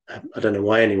I don't know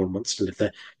why anyone wants to live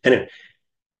there. Anyway,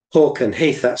 Hawken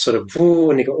Heath, that sort of woo,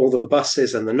 and you got all the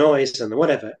buses and the noise and the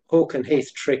whatever. Hawken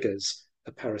Heath triggers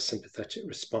a parasympathetic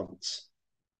response.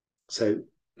 So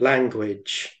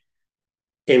language,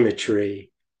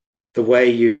 imagery, the way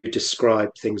you describe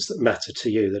things that matter to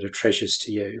you, that are treasures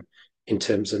to you in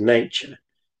terms of nature,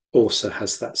 also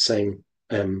has that same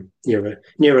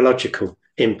neurological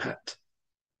impact.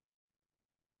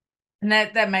 And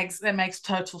that makes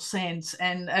total sense.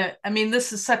 And I mean,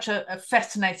 this is such a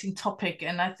fascinating topic,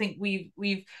 and I think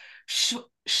we've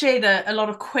shared a lot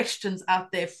of questions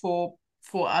out there for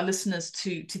our listeners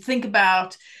to think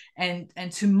about and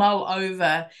to mull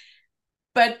over.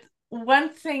 But one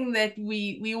thing that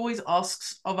we always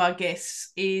ask of our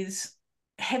guests is,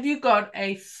 have you got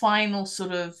a final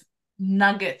sort of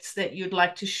nuggets that you'd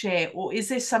like to share, or is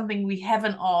there something we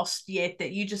haven't asked yet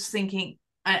that you're just thinking,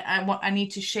 I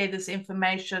need to share this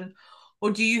information? Or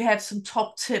do you have some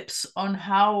top tips on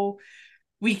how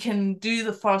we can do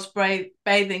the forest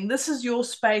bathing? This is your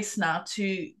space now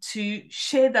to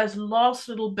share those last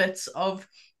little bits of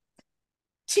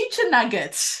teacher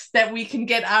nuggets that we can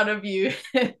get out of you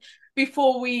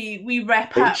before we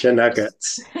wrap up. Teacher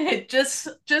nuggets.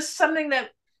 Just something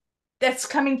that's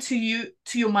coming to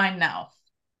your mind now.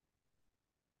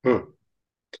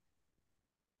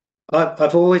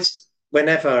 I've always,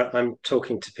 whenever I'm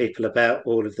talking to people about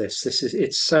all of this,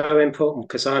 it's so important,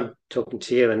 because I'm talking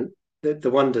to you, and the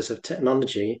wonders of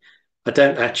technology. I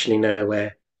don't actually know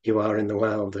where you are in the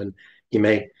world, and you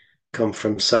may come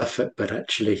from Suffolk, but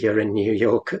actually you're in New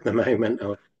York at the moment,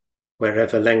 or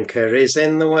wherever Lenka is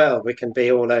in the world. We can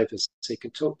be all over, so you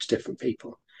can talk to different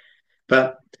people.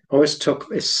 But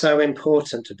it's so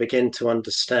important to begin to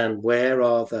understand, where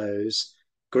are those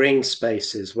green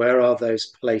spaces, where are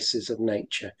those places of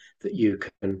nature that you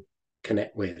can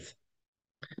connect with,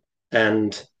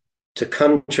 and to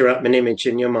conjure up an image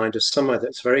in your mind of somewhere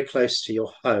that's very close to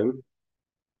your home,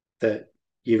 that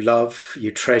you love,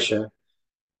 you treasure.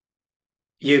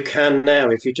 You can now,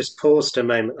 if you just paused a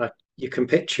moment, you can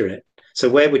picture it. So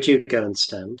where would you go and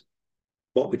stand?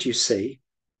 What would you see?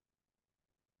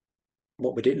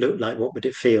 What would it look like? What would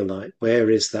it feel like? Where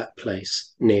is that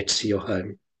place near to your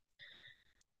home?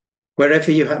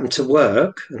 Wherever you happen to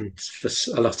work, and for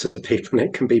a lot of people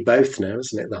it can be both now,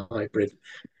 isn't it, the hybrid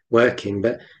working,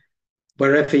 but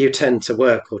wherever you tend to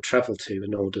work or travel to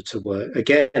in order to work,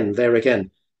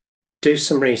 again, do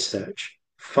some research,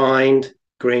 find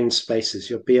green spaces.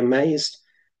 You'll be amazed,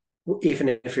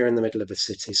 even if you're in the middle of a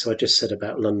city. So I just said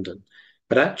about London,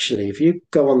 but actually, if you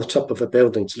go on the top of a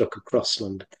building to look across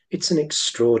London, it's an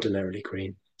extraordinarily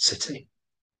green city.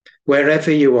 Wherever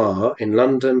you are in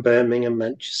London, Birmingham,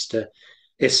 Manchester,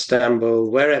 Istanbul,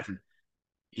 wherever,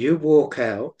 you walk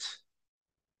out,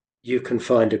 you can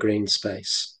find a green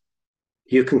space.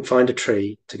 You can find a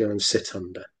tree to go and sit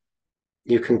under.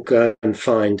 You can go and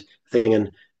find thing,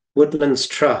 and Woodlands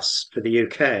Trust for the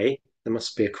UK, there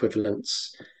must be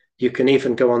equivalents. You can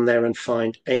even go on there and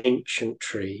find ancient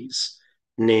trees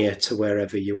near to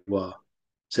wherever you are.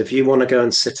 So if you want to go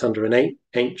and sit under an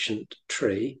ancient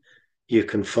tree, you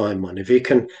can find one. If you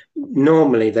can,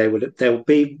 normally there'll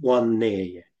be one near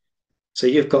you. So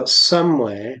you've got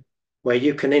somewhere where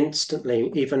you can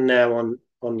instantly, even now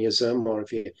on your Zoom, or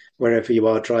wherever you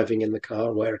are driving in the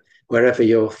car, wherever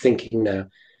you're thinking now,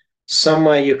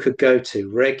 somewhere you could go to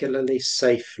regularly,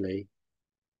 safely,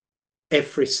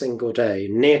 every single day,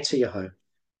 near to your home,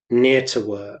 near to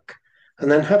work.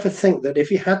 And then have a think that if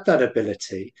you had that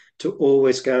ability to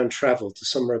always go and travel to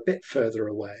somewhere a bit further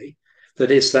away, that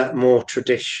is that more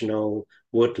traditional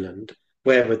woodland,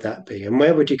 where would that be? And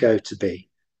where would you go to be?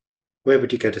 Where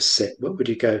would you go to sit? What would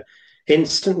you go?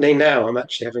 Instantly now, I'm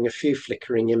actually having a few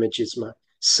flickering images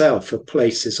myself of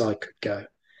places I could go.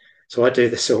 So I do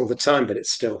this all the time, but it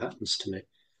still happens to me.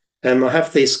 I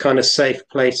have these kind of safe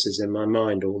places in my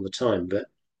mind all the time, but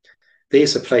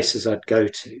these are places I'd go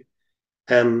to.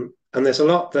 And there's a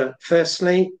lot that,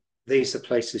 firstly, these are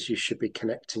places you should be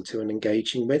connecting to and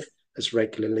engaging with as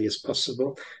regularly as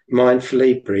possible.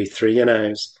 Mindfully breathe through your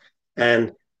nose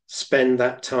and spend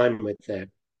that time with them,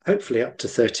 hopefully up to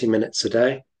 30 minutes a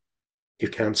day. You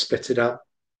can split it up,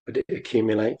 but it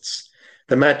accumulates.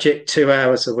 The magic 2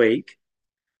 hours a week,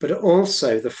 but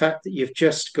also the fact that you've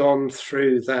just gone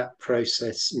through that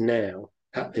process now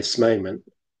at this moment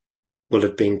will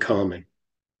have been calming.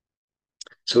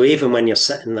 So even when you're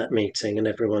sat in that meeting and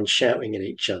everyone's shouting at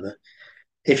each other,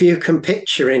 if you can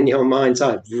picture in your mind's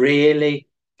eye really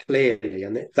clearly,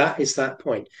 and that is that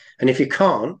point. And if you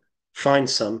can't, find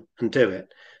some and do it.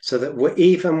 So that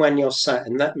even when you're sat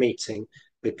in that meeting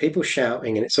with people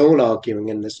shouting and it's all arguing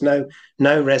and there's no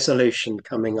resolution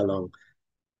coming along,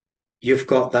 you've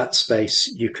got that space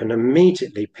you can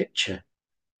immediately picture,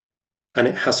 and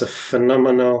it has a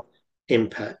phenomenal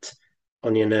impact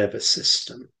on your nervous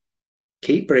system.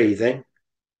 Keep breathing,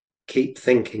 keep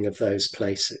thinking of those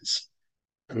places,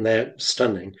 and they're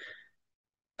stunning.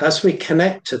 As we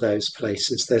connect to those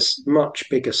places, there's much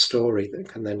bigger story that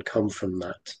can then come from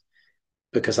that,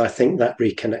 because I think that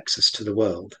reconnects us to the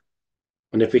world.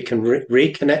 And if we can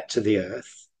reconnect to the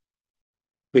earth,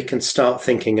 we can start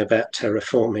thinking about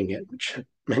terraforming it, which I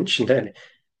mentioned earlier.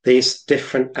 These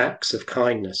different acts of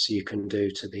kindness you can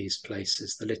do to these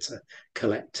places, the litter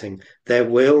collecting. There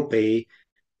will be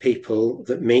people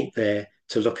that meet there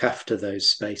to look after those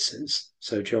spaces,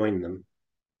 so join them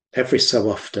every so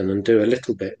often and do a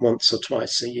little bit once or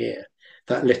twice a year,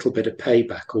 that little bit of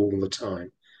payback all the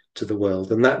time to the world,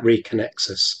 and that reconnects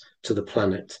us to the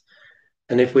planet.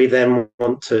 And if we then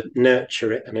want to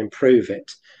nurture it and improve it,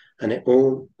 and it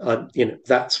all,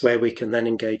 that's where we can then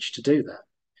engage to do that.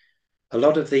 A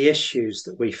lot of the issues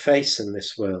that we face in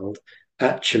this world,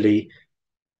 actually,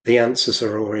 the answers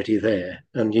are already there,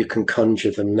 and you can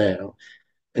conjure them now.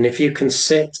 And if you can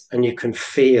sit and you can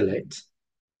feel it,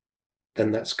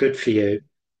 then that's good for you.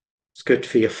 It's good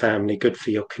for your family, good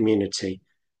for your community,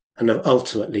 and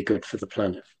ultimately good for the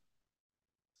planet.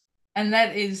 And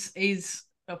that is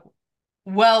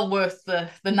well worth the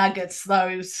nuggets,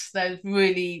 those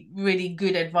really, really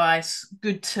good advice,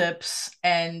 good tips,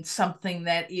 and something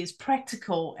that is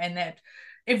practical and that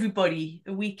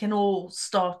we can all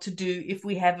start to do if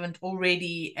we haven't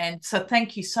already. And so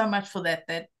thank you so much for that.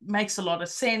 That makes a lot of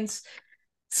sense.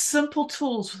 Simple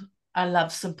tools. I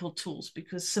love simple tools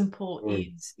because simple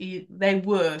they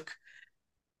work.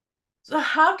 So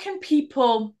how can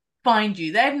people find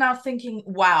you? They're now thinking,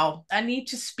 wow, I need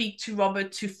to speak to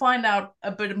Robert to find out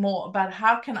a bit more about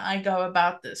how can I go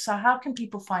about this. So how can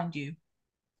people find you?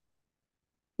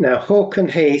 Now, Hawke &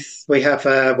 Heath, we have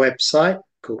a website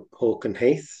called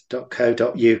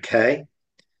hawkeandheath.co.uk.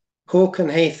 Hawke &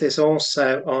 Heath is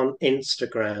also on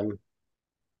Instagram.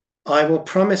 I will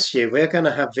promise you, we're going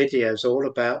to have videos all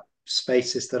about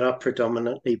spaces that are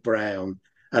predominantly brown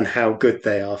and how good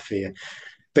they are for you.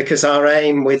 Because our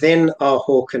aim within our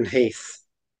Hawke & Heath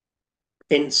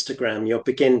Instagram, you'll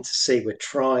begin to see we're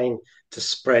trying to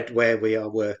spread where we are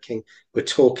working. We're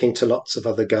talking to lots of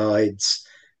other guides.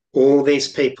 All these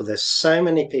people, there's so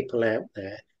many people out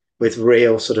there with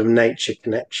real sort of nature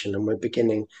connection, and we're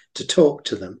beginning to talk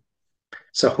to them.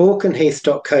 So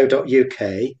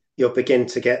hawkeandheath.co.uk, you'll begin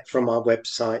to get from our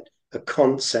website a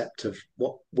concept of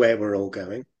where we're all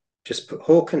going. Just put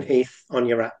Hawke & Heath on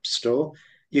your app store.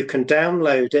 You can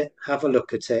download it, have a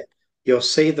look at it. You'll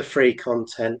see the free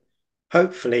content.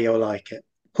 Hopefully you'll like it.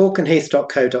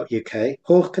 hawkeandheath.co.uk,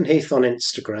 Hawke & Heath on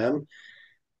Instagram,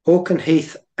 Hawke &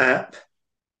 Heath app,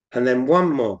 and then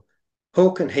one more,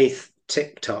 Hawke & Heath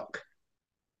TikTok.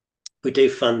 We do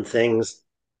fun things.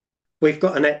 We've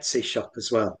got an Etsy shop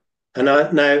as well. And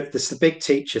I know there's the big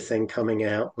teacher thing coming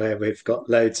out where we've got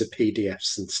loads of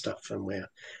PDFs and stuff, and we're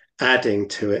adding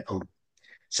to it all.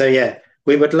 So yeah,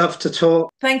 we would love to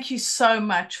talk. Thank you so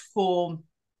much for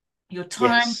your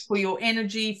time, for your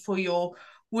energy, for your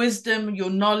wisdom, your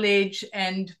knowledge.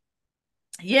 And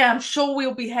yeah, I'm sure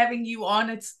we'll be having you on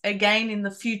it again in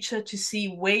the future to see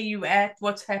where you're at,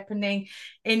 what's happening,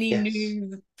 any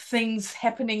new things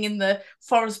happening in the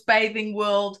forest bathing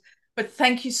world. But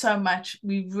thank you so much.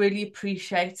 We really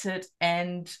appreciate it.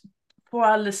 And for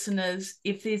our listeners,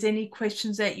 if there's any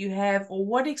questions that you have, or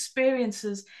what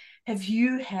experiences have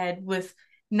you had with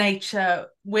nature,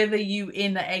 whether you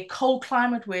in a cold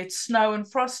climate where it's snow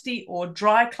and frosty, or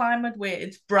dry climate where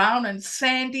it's brown and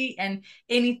sandy, and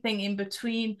anything in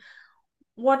between,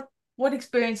 what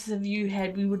experiences have you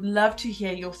had? We would love to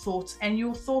hear your thoughts, and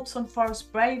your thoughts on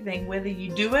forest bathing, whether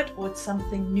you do it or it's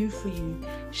something new for you.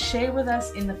 Share with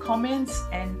us in the comments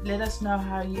and let us know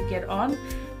how you get on.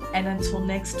 And until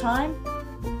next time,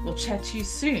 we'll chat to you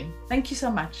soon. Thank you so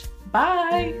much.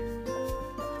 Bye.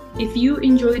 If you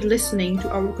enjoyed listening to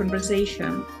our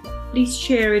conversation, please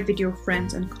share it with your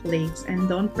friends and colleagues, and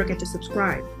don't forget to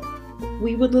subscribe.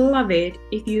 We would love it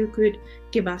if you could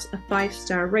give us a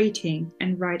 5-star rating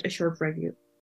and write a short review.